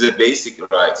basic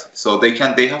right. So they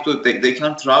can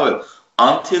travel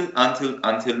until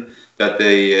that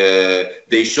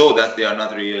they show that they are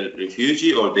not real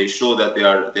refugee, or they show that they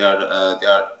are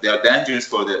dangerous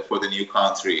for the new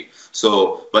country.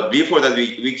 So, but before that,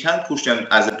 we can push them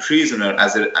as a prisoner,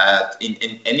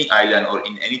 in any island or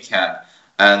in any camp.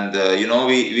 And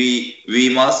we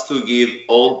must to give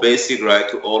all basic right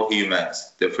to all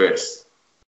humans, the first.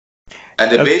 And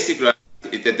the basic right,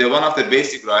 the one of the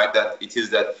basic right that it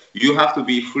is that you have to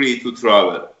be free to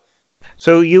travel.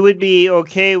 So you would be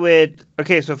okay with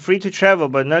so free to travel,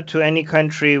 but not to any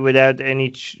country without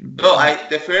any. No, I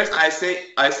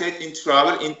said in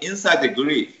travel inside the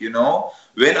Greek.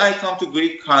 When I come to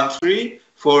Greek country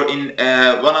for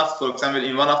example,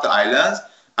 in one of the islands,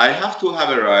 I have to have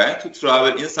a right to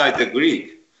travel inside the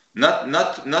Greek, not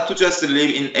to just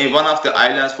live in one of the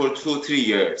islands for 2-3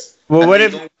 years. Well, what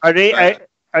if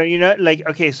are you not like,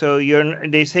 okay, so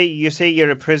you say you're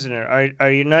a prisoner.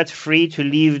 Are you not free to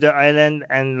leave the island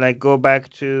and like go back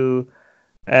to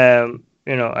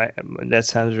that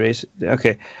sounds racist.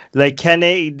 Okay. Like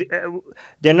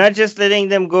they're not just letting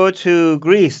them go to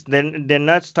Greece. Then they're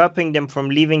not stopping them from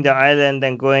leaving the island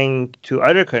and going to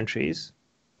other countries.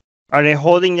 Are they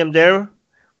holding them there?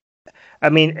 I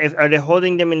mean, are they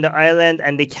holding them in the island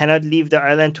and they cannot leave the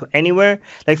island to anywhere?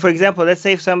 Like, for example, let's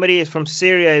say if somebody is from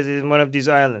Syria, is in one of these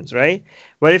islands, right?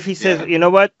 What if he says, you know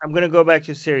what, I'm going to go back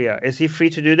to Syria? Is he free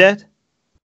to do that?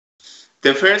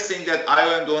 The first thing that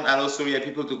IOM don't allow Syria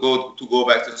people to go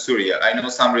back to Syria. I know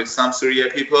some Syria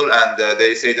people, and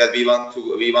they say that we want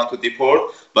to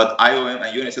deport, but IOM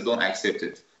and UNHCR don't accept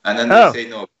it, and then they say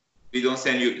no. We don't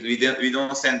send you. We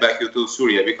don't send back you to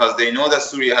Syria because they know that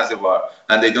Syria has a war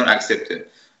and they don't accept it.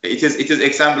 It is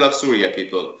example of Syria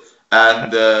people.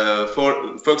 And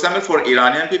for example, for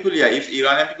Iranian people, if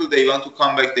Iranian people they want to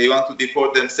come back, they want to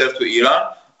deport themselves to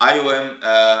Iran. IOM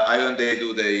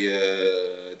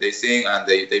they sing and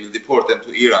they will deport them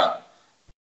to Iran.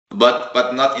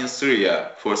 But not in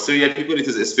Syria. For Syria people, it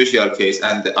is a special case,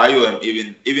 and the IOM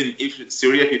even if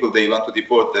Syria people they want to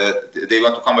deport, they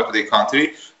want to come back to their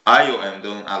country, IOM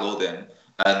don't allow them,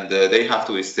 and they have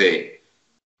to stay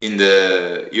in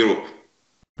the Europe.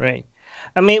 Right.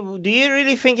 I mean, do you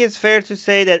really think it's fair to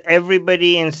say that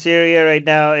everybody in Syria right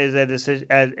now is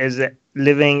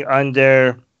living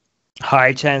under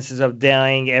high chances of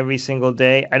dying every single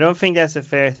day? I don't think that's a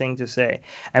fair thing to say.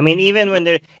 I mean, even when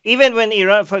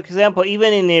Iran, for example,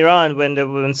 even in Iran, when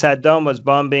Saddam was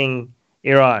bombing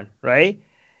Iran, right?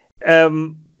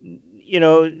 That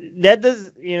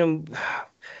does,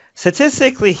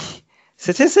 statistically,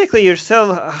 you're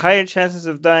still higher chances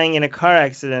of dying in a car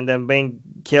accident than being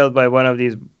killed by one of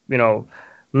these,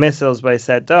 missiles by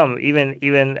Saddam,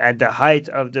 even at the height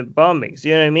of the bombings.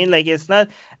 You know what I mean? Like, it's not,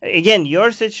 again,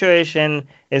 your situation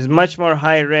is much more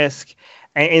high risk.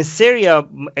 And in Syria,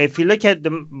 if you look at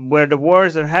where the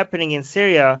wars are happening in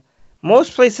Syria,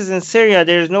 most places in Syria,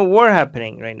 there's no war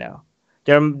happening right now.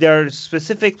 There are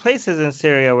specific places in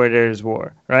Syria where there is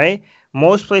war, right?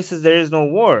 Most places there is no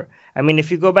war. I mean,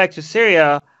 if you go back to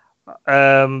Syria,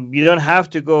 you don't have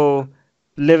to go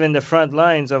live in the front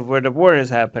lines of where the war is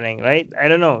happening, right? I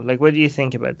don't know. Like, what do you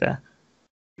think about that?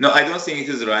 No, I don't think it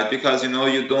is right because you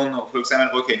don't know. For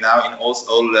example, okay, now in all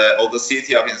the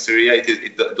city of in Syria,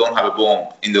 it don't have a bomb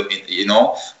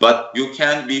but you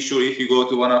can be sure if you go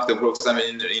to one of the, for example,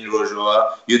 in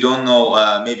Rojava, you don't know.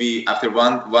 Maybe after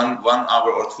one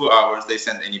hour or 2 hours, they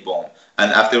send any bomb,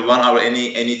 and after 1 hour,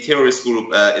 any terrorist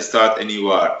group start any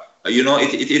war.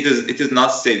 It is not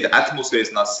safe. The atmosphere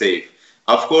is not safe.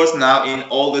 Of course, now in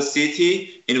all the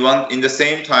city, in the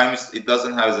same times, it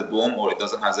doesn't have a bomb or it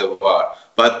doesn't have a war.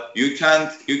 But you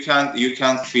can't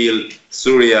feel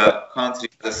Syria country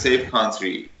as a safe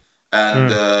country,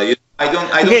 and I don't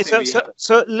Okay, think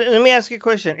so we have. let me ask you a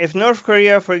question. If North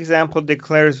Korea, for example,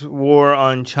 declares war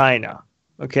on China,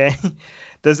 okay,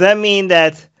 does that mean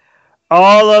that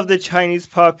all of the Chinese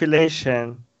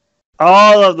population,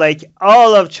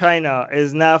 all of China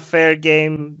is now fair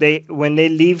game? They when they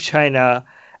leave China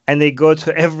and they go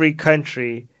to every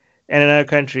country in another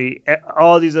country,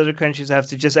 all these other countries have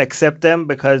to just accept them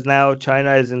because now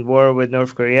China is in war with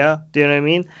North Korea. Do you know what I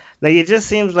mean? Like it just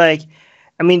seems like,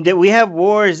 I mean, that we have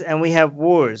wars and we have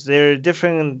wars. They're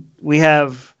different. We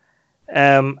have.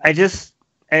 I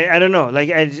don't know.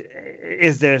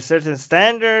 Is there a certain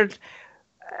standard?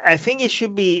 I think it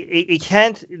should be. It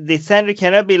can't. The standard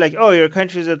cannot be like, oh, your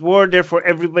country is at war, therefore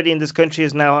everybody in this country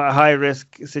is now a high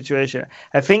risk situation.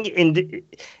 I think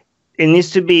it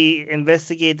needs to be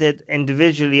investigated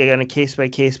individually on a case by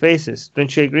case basis.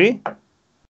 Don't you agree?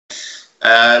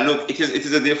 Look, it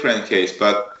is a different case,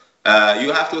 but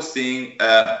you have to think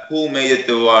who made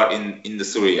the war in the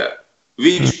Syria.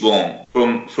 Which bomb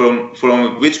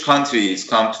from which countries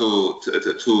come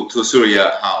to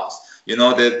Syria house? You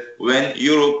know that when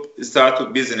Europe start to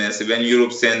business, when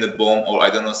Europe send a bomb or I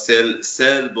don't know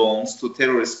sell bombs to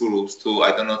terrorist groups, to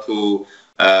I don't know to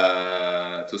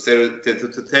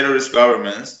terrorist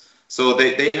governments. So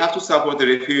they have to support the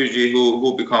refugee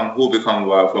who become war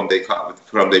from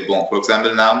the bomb. For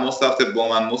example, now most of the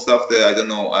bomb and most of the I don't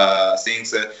know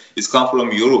things is come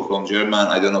from Europe, from German,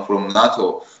 I don't know, from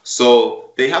NATO.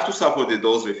 So they have to support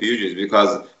those refugees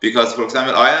because for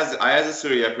example, I as a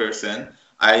Syria person,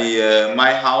 I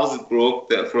my house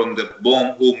broke from the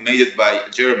bomb who made it by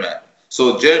German.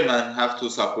 So German have to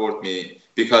support me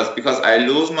because I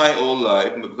lose my whole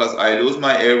life, because I lose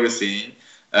my everything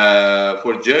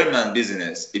for German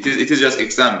business. It is just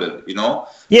example, you know.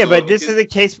 Yeah, So but it this is. is a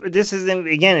case. This is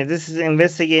again. This is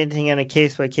investigating on a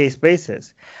case by case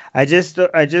basis. I just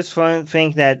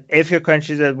think that if your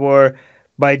country is at war,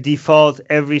 by default,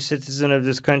 every citizen of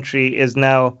this country is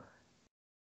now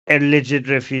a legit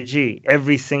refugee.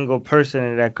 Every single person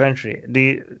in that country.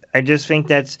 I just think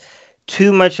that's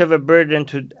too much of a burden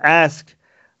to ask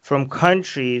from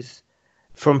countries,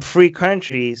 from free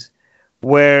countries,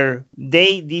 where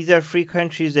these are free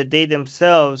countries that they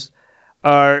themselves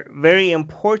are very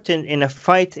important in a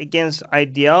fight against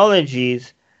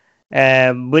ideologies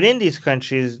within these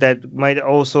countries that might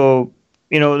also,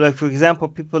 like for example,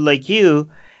 people like you,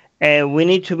 we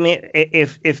need to make,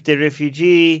 if the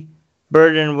refugee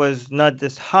burden was not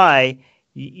this high,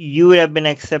 you would have been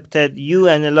accepted. You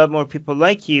and a lot more people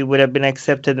like you would have been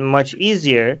accepted much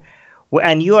easier.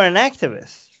 And you are an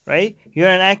activist, right? You're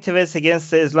an activist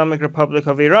against the Islamic Republic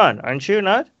of Iran, aren't you?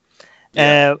 Not?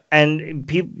 Yeah. And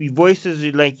voices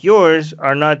like yours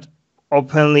are not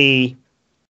openly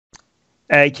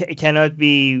cannot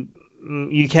be.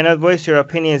 You cannot voice your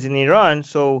opinions in Iran.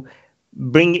 So,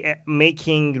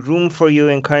 making room for you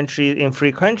in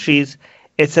free countries.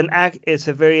 It's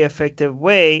a very effective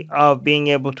way of being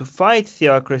able to fight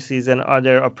theocracies and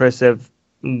other oppressive,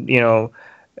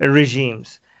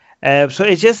 regimes. So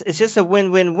it's just a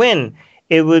win-win-win.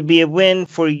 It would be a win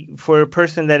for a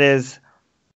person that is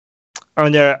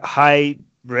under high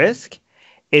risk.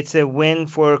 It's a win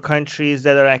for countries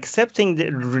that are accepting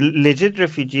the legit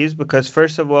refugees because,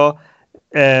 first of all,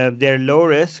 they're low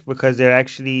risk because they're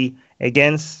actually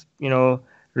against,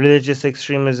 religious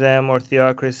extremism or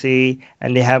theocracy,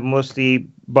 and they mostly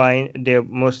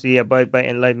abide by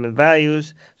Enlightenment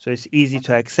values. So it's easy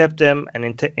to accept them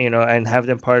and have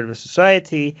them part of the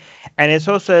society. And it's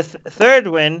also a third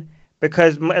win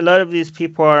because a lot of these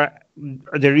people are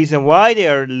the reason why they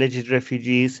are legit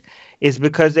refugees is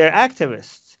because they're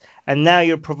activists, and now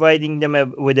you're providing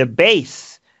them with a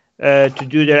base to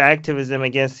do their activism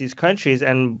against these countries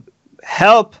and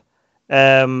help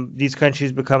these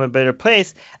countries become a better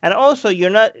place. And also,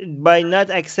 by not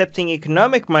accepting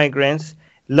economic migrants,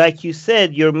 like you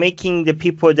said, you're making the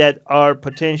people that are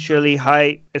potentially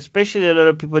high, especially a lot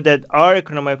of people that are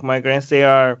economic migrants, they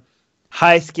are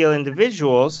high skill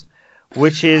individuals,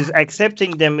 which is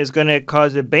accepting them is going to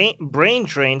cause a brain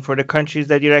drain for the countries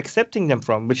that you're accepting them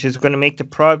from, which is going to make the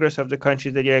progress of the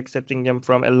countries that you're accepting them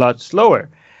from a lot slower.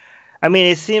 I mean,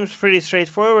 it seems pretty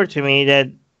straightforward to me that,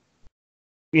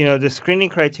 the screening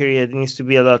criteria needs to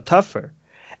be a lot tougher.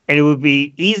 And it would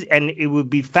be easy, and it would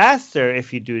be faster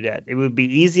if you do that. It would be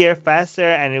easier, faster,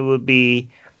 and it would be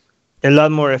a lot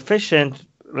more efficient.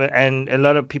 And a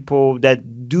lot of people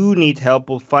that do need help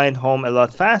will find home a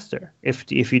lot faster if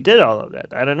you did all of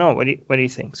that. I don't know. What do you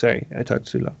think? Sorry, I talked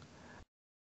too long.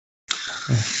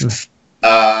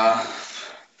 Uh,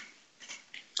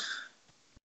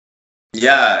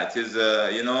 yeah, it is.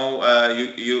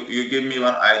 You give me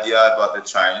one idea about the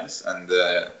Chinese, and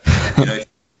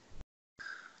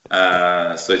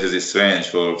So it is strange.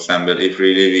 For example, if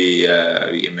really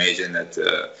we imagine that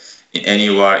in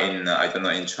anywhere in I don't know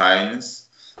in China,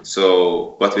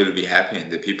 so what will be happening?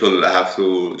 The people have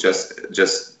to just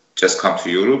come to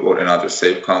Europe or another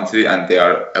safe country, and there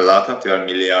are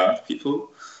million people.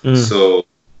 So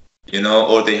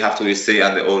or they have to stay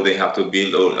or they have to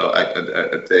build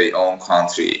at their own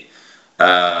country.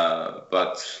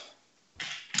 But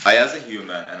I, as a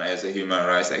human and as a human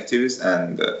rights activist,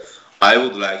 and I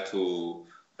would like to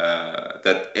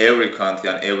that every country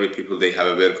and every people they have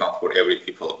a welcome for every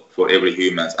people, for every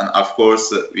humans. And of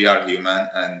course, we are human,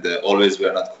 and always we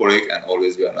are not correct, and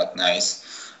always we are not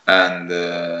nice. And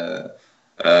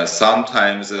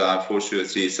sometimes,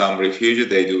 unfortunately, some refugees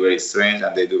they do very strange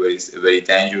and they do very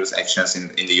dangerous actions in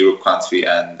the Europe country,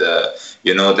 and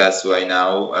that's why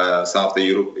now some of the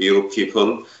Europe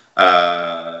people.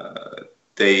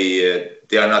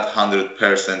 They are not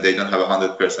 100%. They don't have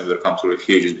 100% welcome to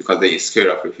refugees because they are scared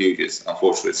of refugees,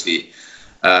 unfortunately.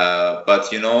 But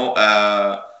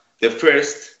the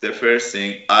first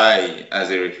thing, I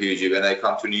as a refugee, when I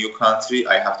come to a new country,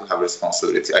 I have to have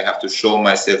responsibility. I have to show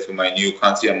myself to my new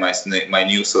country and my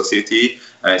new society,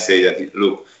 and I say that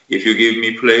look, if you give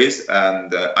me place,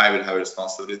 and I will have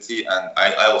responsibility, and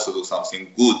I also do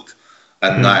something good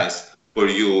and nice for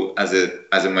you as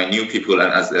my new people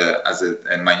and as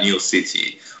my new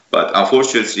city. But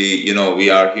unfortunately, we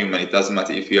are human. It doesn't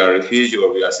matter if we are refugee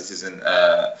or we are citizen.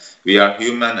 We are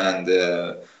human, and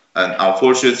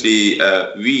unfortunately,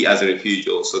 we as a refugee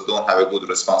also don't have a good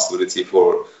responsibility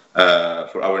for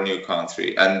our new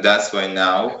country. And that's why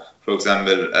now, for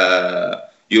example,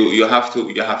 you have to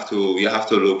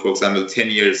look. For example, 10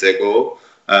 years ago.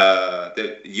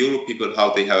 The Europe people,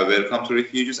 how they have a welcome to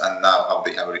refugees, and now how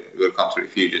they have a welcome to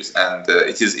refugees, and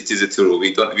it is a true.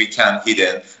 We can't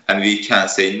hidden, and we can't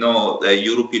say no. The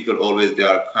Europe people always they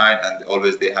are kind and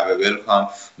always they have a welcome.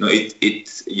 No, it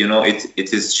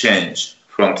is changed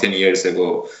from 10 years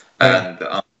ago, and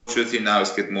unfortunately now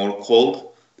it's get more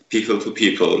cold, people to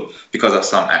people, because of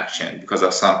some action, because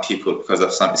of some people, because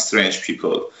of some strange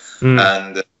people,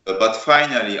 and. But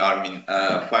finally, Armin,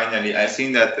 I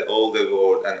think that all the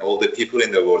world and all the people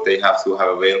in the world, they have to have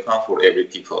a welcome for every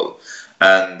people.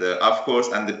 And of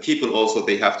course, and the people also,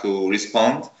 they have to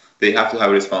respond. They have to have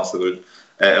responsibility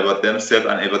about themselves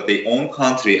and about their own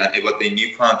country and about their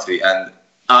new country. And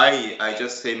I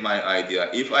just say my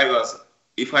idea. If I was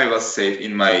safe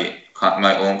in my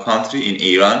own country, in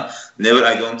Iran, never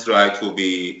I don't try to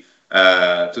be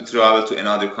to travel to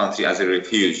another country as a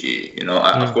refugee.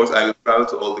 Of course, I will travel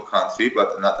to all the country,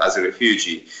 but not as a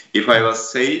refugee. If I was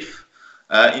safe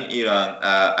in Iran,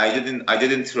 I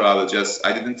didn't travel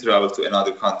to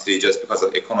another country just because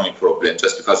of economic problem,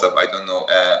 just because of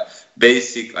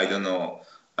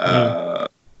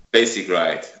basic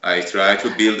right. I try to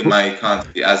build my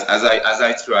country as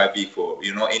I tried before.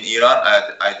 In Iran,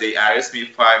 they arrest me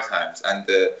 5 times, and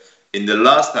in the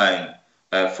last time.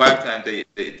 5 times they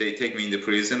take me in the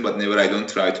prison, but never I don't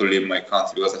try to leave my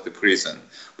country because of the prison.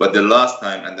 But the last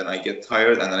time, and then I get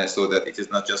tired, and then I saw that it is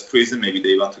not just prison. Maybe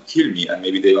they want to kill me, and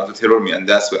maybe they want to terror me, and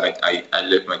that's why I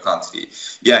left my country.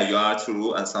 Yeah, you are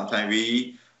true, and sometimes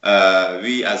we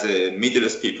as a Middle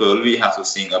East people, we have to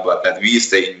think about that. We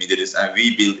stay in Middle East and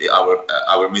we build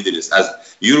our Middle East as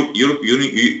Europe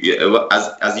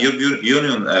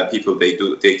Union people. They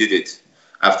did it.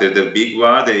 After the big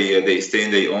war, they stay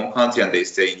in their own country and they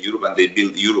stay in Europe and they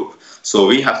build Europe. So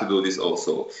we have to do this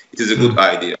also. It is a good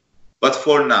idea. But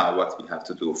for now, what we have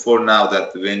to do? For now,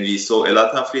 that when we saw a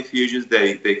lot of refugees,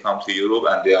 they come to Europe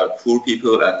and they are poor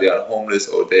people and they are homeless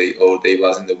or they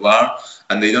was in the war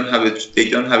and they don't have a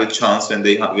chance when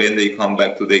they come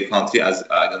back to their country, as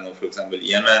I don't know, for example,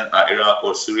 Yemen, Iraq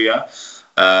or Syria.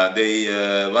 They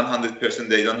 100%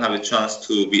 they don't have a chance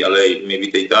to be alive.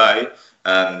 Maybe they die.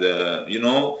 And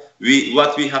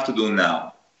what we have to do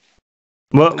now.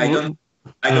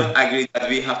 I don't agree that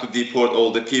we have to deport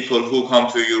all the people who come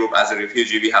to Europe as a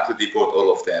refugee. We have to deport all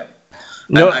of them.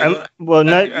 Also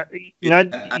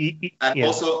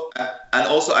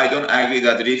I don't agree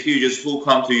that refugees who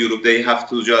come to Europe they have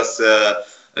to just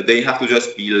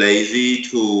be lazy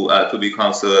to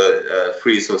become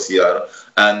free social.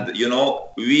 And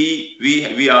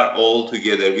we are all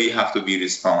together. We have to be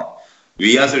responsible.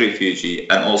 We as a refugee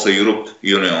and also Europe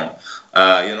Union,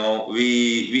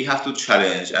 we have to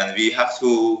challenge and we have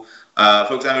to,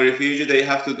 for example, refugee, they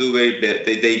have to do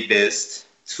their best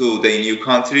to their new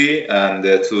country and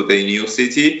to their new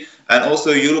city. And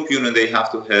also Europe Union, they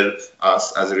have to help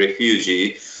us as a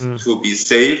refugee to be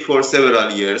safe for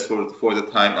several years for the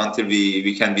time until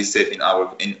we can be safe in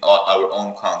our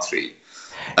own country.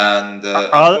 And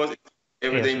of course,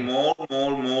 every Yes. day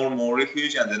more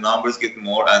refugees, and the numbers get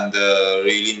more, and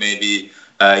really maybe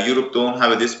Europe don't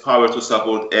have this power to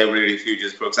support every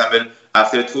refugees. For example,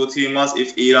 after 2 3 months,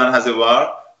 if Iran has a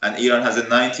war and Iran has a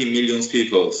 90 million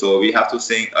people, so we have to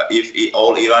think if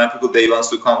all Iranian people they want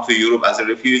to come to Europe as a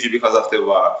refugee because of the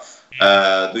war.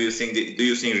 Do you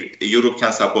think Europe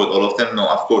can support all of them? No,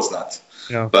 of course not.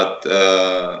 No. But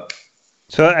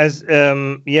So as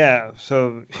yeah,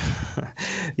 so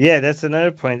yeah, that's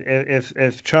another point.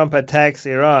 If Trump attacks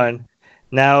Iran,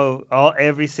 now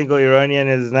every single Iranian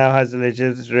is now has a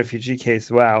legit refugee case.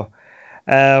 Wow.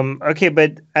 Okay,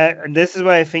 but this is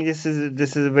why I think this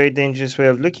is a very dangerous way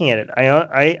of looking at it.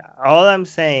 I all I'm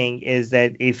saying is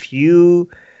that if you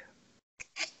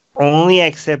only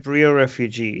accept real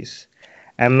refugees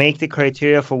and make the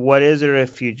criteria for what is a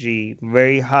refugee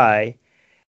very high,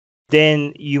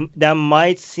 then that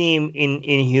might seem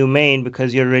inhumane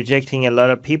because you're rejecting a lot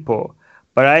of people.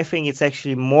 But I think it's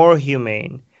actually more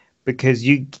humane because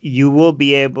you will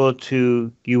be able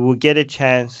to, you will get a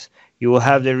chance, you will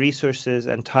have the resources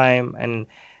and time and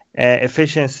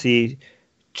efficiency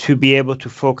to be able to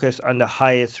focus on the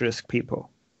highest risk people,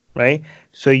 right?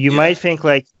 So you yeah. might think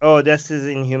like, oh, this is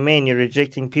inhumane, you're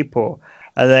rejecting people.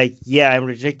 Like, yeah, I'm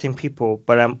rejecting people,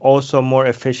 but I'm also more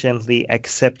efficiently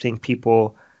accepting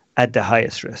people at the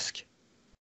highest risk,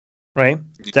 right?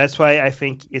 That's why I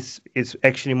think it's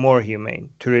actually more humane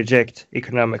to reject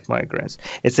economic migrants.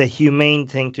 It's a humane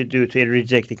thing to do to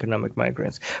reject economic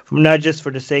migrants, not just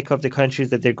for the sake of the countries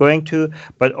that they're going to,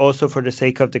 but also for the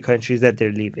sake of the countries that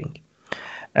they're leaving.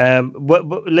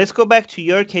 Let's go back to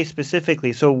your case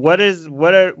specifically. So what is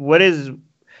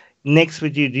next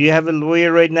with you? Do you have a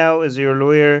lawyer right now? Is your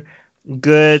lawyer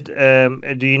good?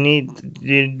 Do you need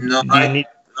No, do you need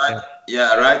right, yeah.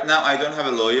 yeah, right now I don't have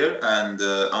a lawyer, and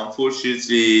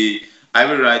unfortunately, I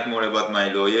will write more about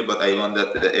my lawyer, but I want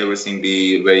that everything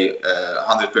be very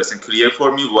 100% clear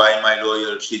for me. Why my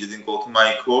lawyer she didn't go to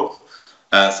my court?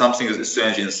 Something is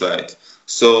strange inside.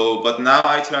 So, but now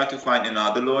I try to find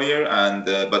another lawyer, and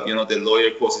but the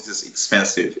lawyer cost is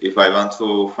expensive. If I want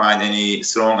to find any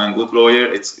strong and good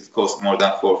lawyer, it costs more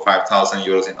than 4 5,000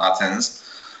 euros in Athens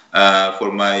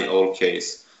for my old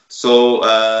case. So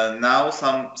now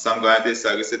some guy they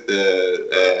suggested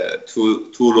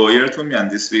two lawyer to me, and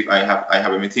this week I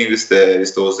have a meeting with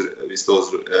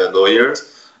those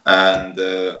lawyers, and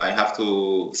I have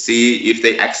to see if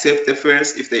they accept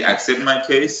if they accept my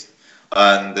case,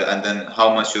 and then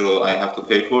how much euro I have to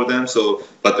pay for them. So,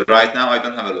 but right now I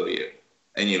don't have a lawyer,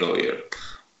 any lawyer,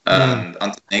 and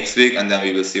until next week, and then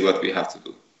we will see what we have to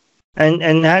do.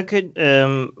 And how could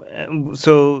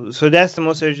so that's the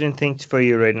most urgent thing for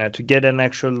you right now, to get an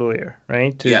actual lawyer,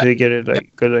 right? To Yeah. to get it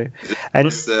like good lawyer. And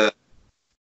It's,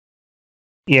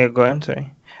 yeah, go on,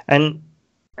 sorry. And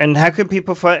how can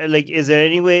people find, like, is there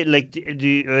any way, like,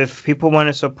 if people want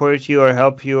to support you or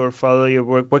help you or follow your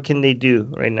work, what can they do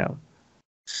right now?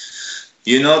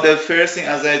 The first thing,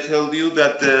 as I told you,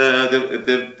 that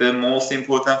the most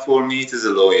important for me is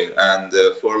a lawyer. And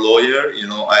for lawyer,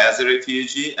 I as a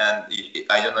refugee, and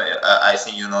I don't know, I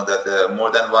think that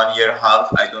more than 1 year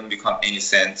half, I don't become any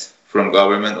cent from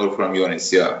government or from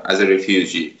UNHCR as a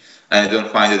refugee. And I don't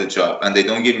find a job, and they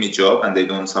don't give me job, and they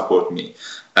don't support me.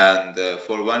 And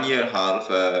for 1 year half,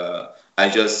 I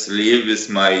just live with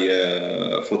my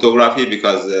photography,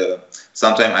 because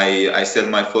sometimes I sell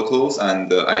my photos,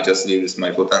 and I just live with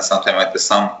my photo. And sometimes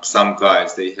some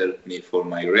guys they help me for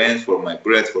my rent, for my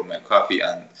bread, for my coffee,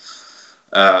 and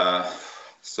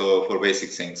so for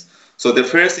basic things. So the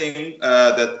first thing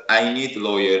that I need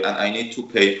lawyer, and I need to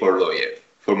pay for lawyer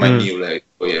for my new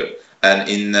lawyer. And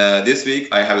in this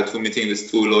week I have two meetings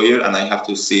with two lawyers, and I have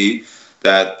to see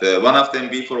that one of them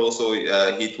before also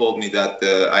he told me that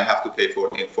I have to pay for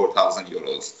him 4,000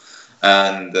 euros,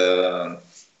 and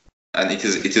it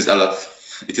is a lot.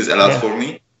 It is a lot for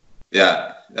me.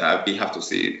 Yeah, we have to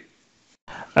see it.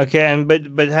 Okay, and but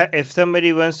if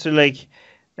somebody wants to like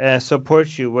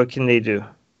support you, what can they do?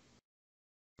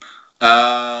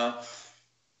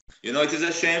 It is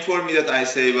a shame for me that I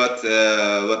say what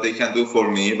they can do for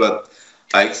me, but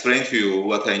I explain to you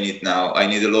what I need now. I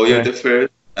need a lawyer the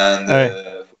first, and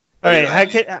all right.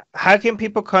 How can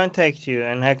people contact you,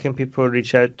 and how can people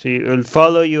reach out to you, or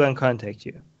follow you, and contact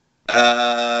you?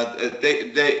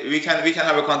 We can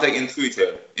have a contact in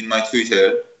Twitter, in my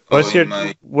Twitter. What's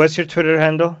your Twitter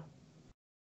handle?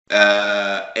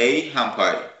 A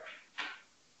Hampai.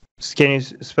 Can you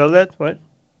spell that? What?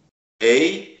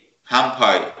 A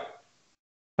Hampai.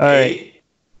 All right.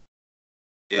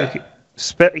 Yeah. Okay.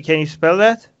 Can you spell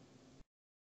that?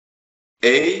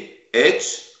 A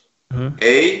H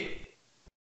A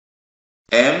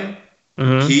M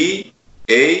P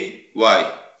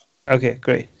AY. Okay,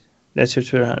 great. That's your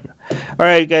Twitter handle. All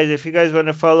right, guys. If you guys want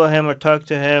to follow him or talk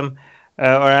to him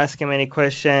or ask him any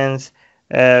questions,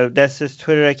 that's his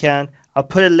Twitter account. I'll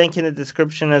put a link in the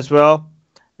description as well.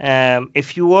 What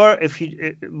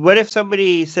if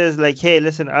somebody says like, "Hey,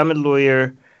 listen, I'm a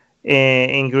lawyer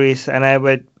in Greece, and I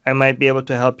might be able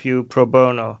to help you pro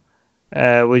bono."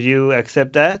 Would you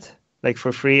accept that, like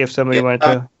for free, if somebody wanted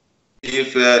to?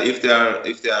 If they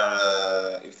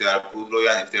are good lawyer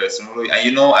and if they are strong lawyer,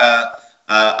 and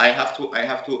I have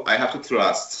to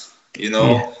trust,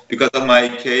 because of my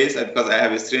case, because I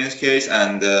have a strange case,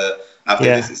 and after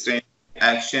this strange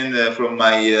action from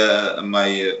my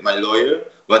lawyer,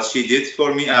 what she did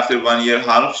for me after 1 year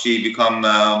half, she become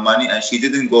money, and she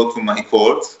didn't go to my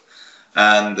court,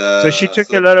 and so she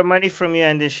took a lot of money from you,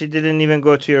 and then she didn't even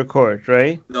go to your court,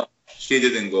 right? No, she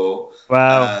didn't go.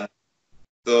 Wow.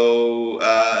 So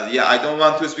I don't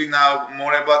want to speak now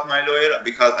more about my lawyer,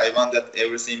 because I want that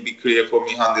everything be clear for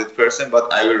me 100%.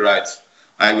 But I will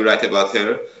write about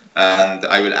her, and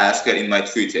I will ask her in my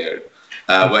Twitter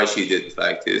why she did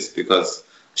like this, because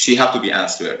she have to be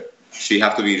answered. She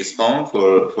have to be respond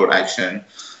for action.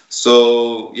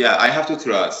 So I have to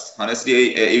trust.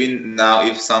 Honestly, even now,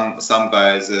 if some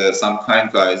guys, some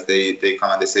kind guys, they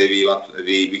come and they say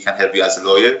we can help you as a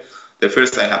lawyer, the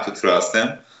first I have to trust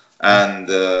them. And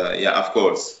of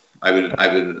course, I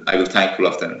will thankful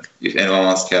of them if anyone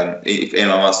wants to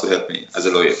help me as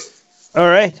a lawyer. All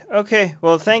right. Okay.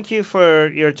 Well, thank you for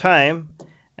your time.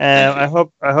 I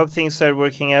hope things start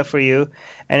working out for you.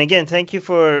 And again, thank you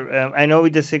for. I know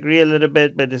we disagree a little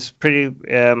bit, but it's pretty.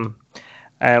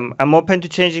 I'm open to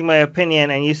changing my opinion,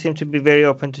 and you seem to be very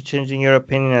open to changing your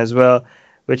opinion as well,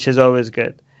 which is always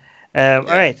good. All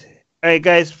right,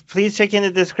 guys, please check in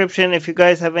the description. If you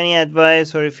guys have any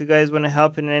advice or if you guys want to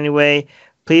help in any way,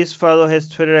 please follow his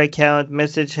Twitter account,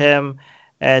 message him,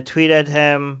 tweet at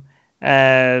him.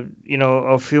 Or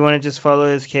if you want to just follow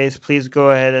his case, please go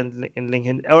ahead and link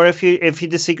him. Or if you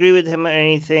disagree with him or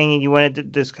anything and you want to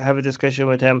have a discussion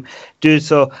with him, do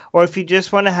so. Or if you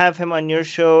just want to have him on your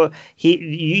show,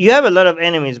 you have a lot of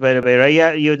enemies, by the way, right?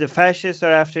 Yeah, the fascists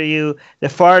are after you. The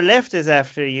far left is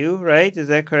after you, right? Is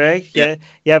that correct? Yeah.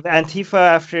 You have Antifa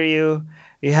after you.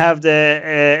 You have the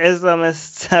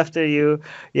Islamists after you.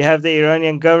 You have the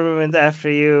Iranian government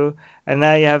after you, and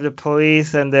now you have the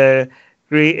police and the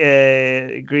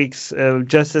Greeks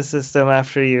justice system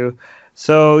after you.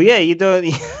 So you don't.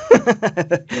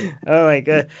 Oh my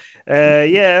god. All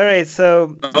right.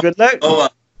 So good luck. No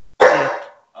one.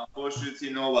 Unfortunately,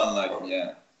 no one like me.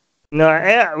 No,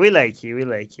 we like you. All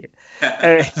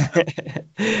right.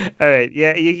 All right.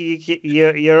 Yeah,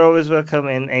 you're always welcome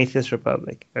in Atheist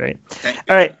Republic. All right.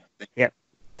 All right. Yeah.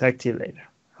 Talk to you later.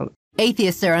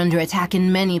 Atheists are under attack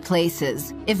in many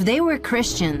places. If they were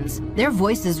Christians, their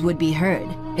voices would be heard.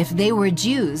 If they were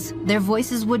Jews, their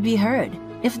voices would be heard.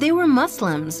 If they were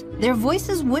Muslims, their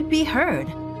voices would be heard.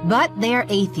 But they are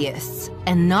atheists,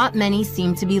 and not many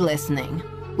seem to be listening.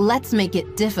 Let's make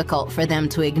it difficult for them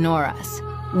to ignore us.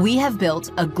 We have built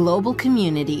a global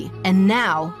community, and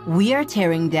now we are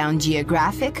tearing down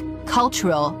geographic,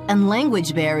 cultural, and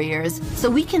language barriers so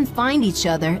we can find each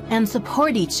other and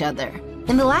support each other.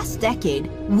 In the last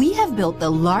decade, we have built the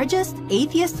largest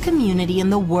atheist community in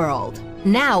the world.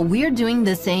 Now we're doing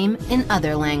the same in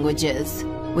other languages.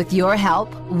 With your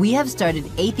help, we have started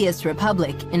Atheist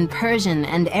Republic in Persian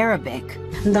and Arabic.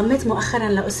 انضميت مؤخرا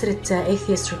لأسرة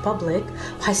Atheist Republic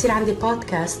وحيصير عندي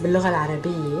بودكاست باللغة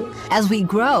العربية. As we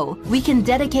grow, we can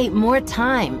dedicate more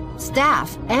time,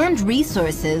 staff, and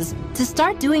resources to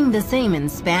start doing the same in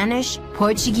Spanish,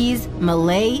 Portuguese,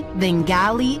 Malay,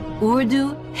 Bengali,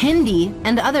 Urdu, Hindi,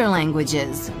 and other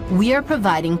languages. We are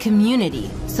providing community,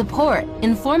 support,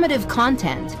 informative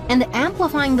content, and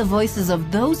amplifying the voices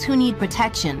of those who need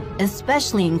protection,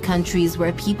 especially in countries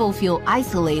where people feel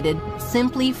isolated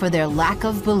simply for their lack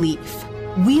of belief.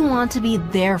 We want to be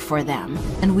there for them,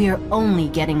 and we are only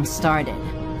getting started.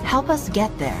 Help us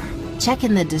get there. Check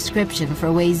in the description for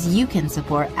ways you can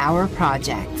support our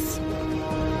projects.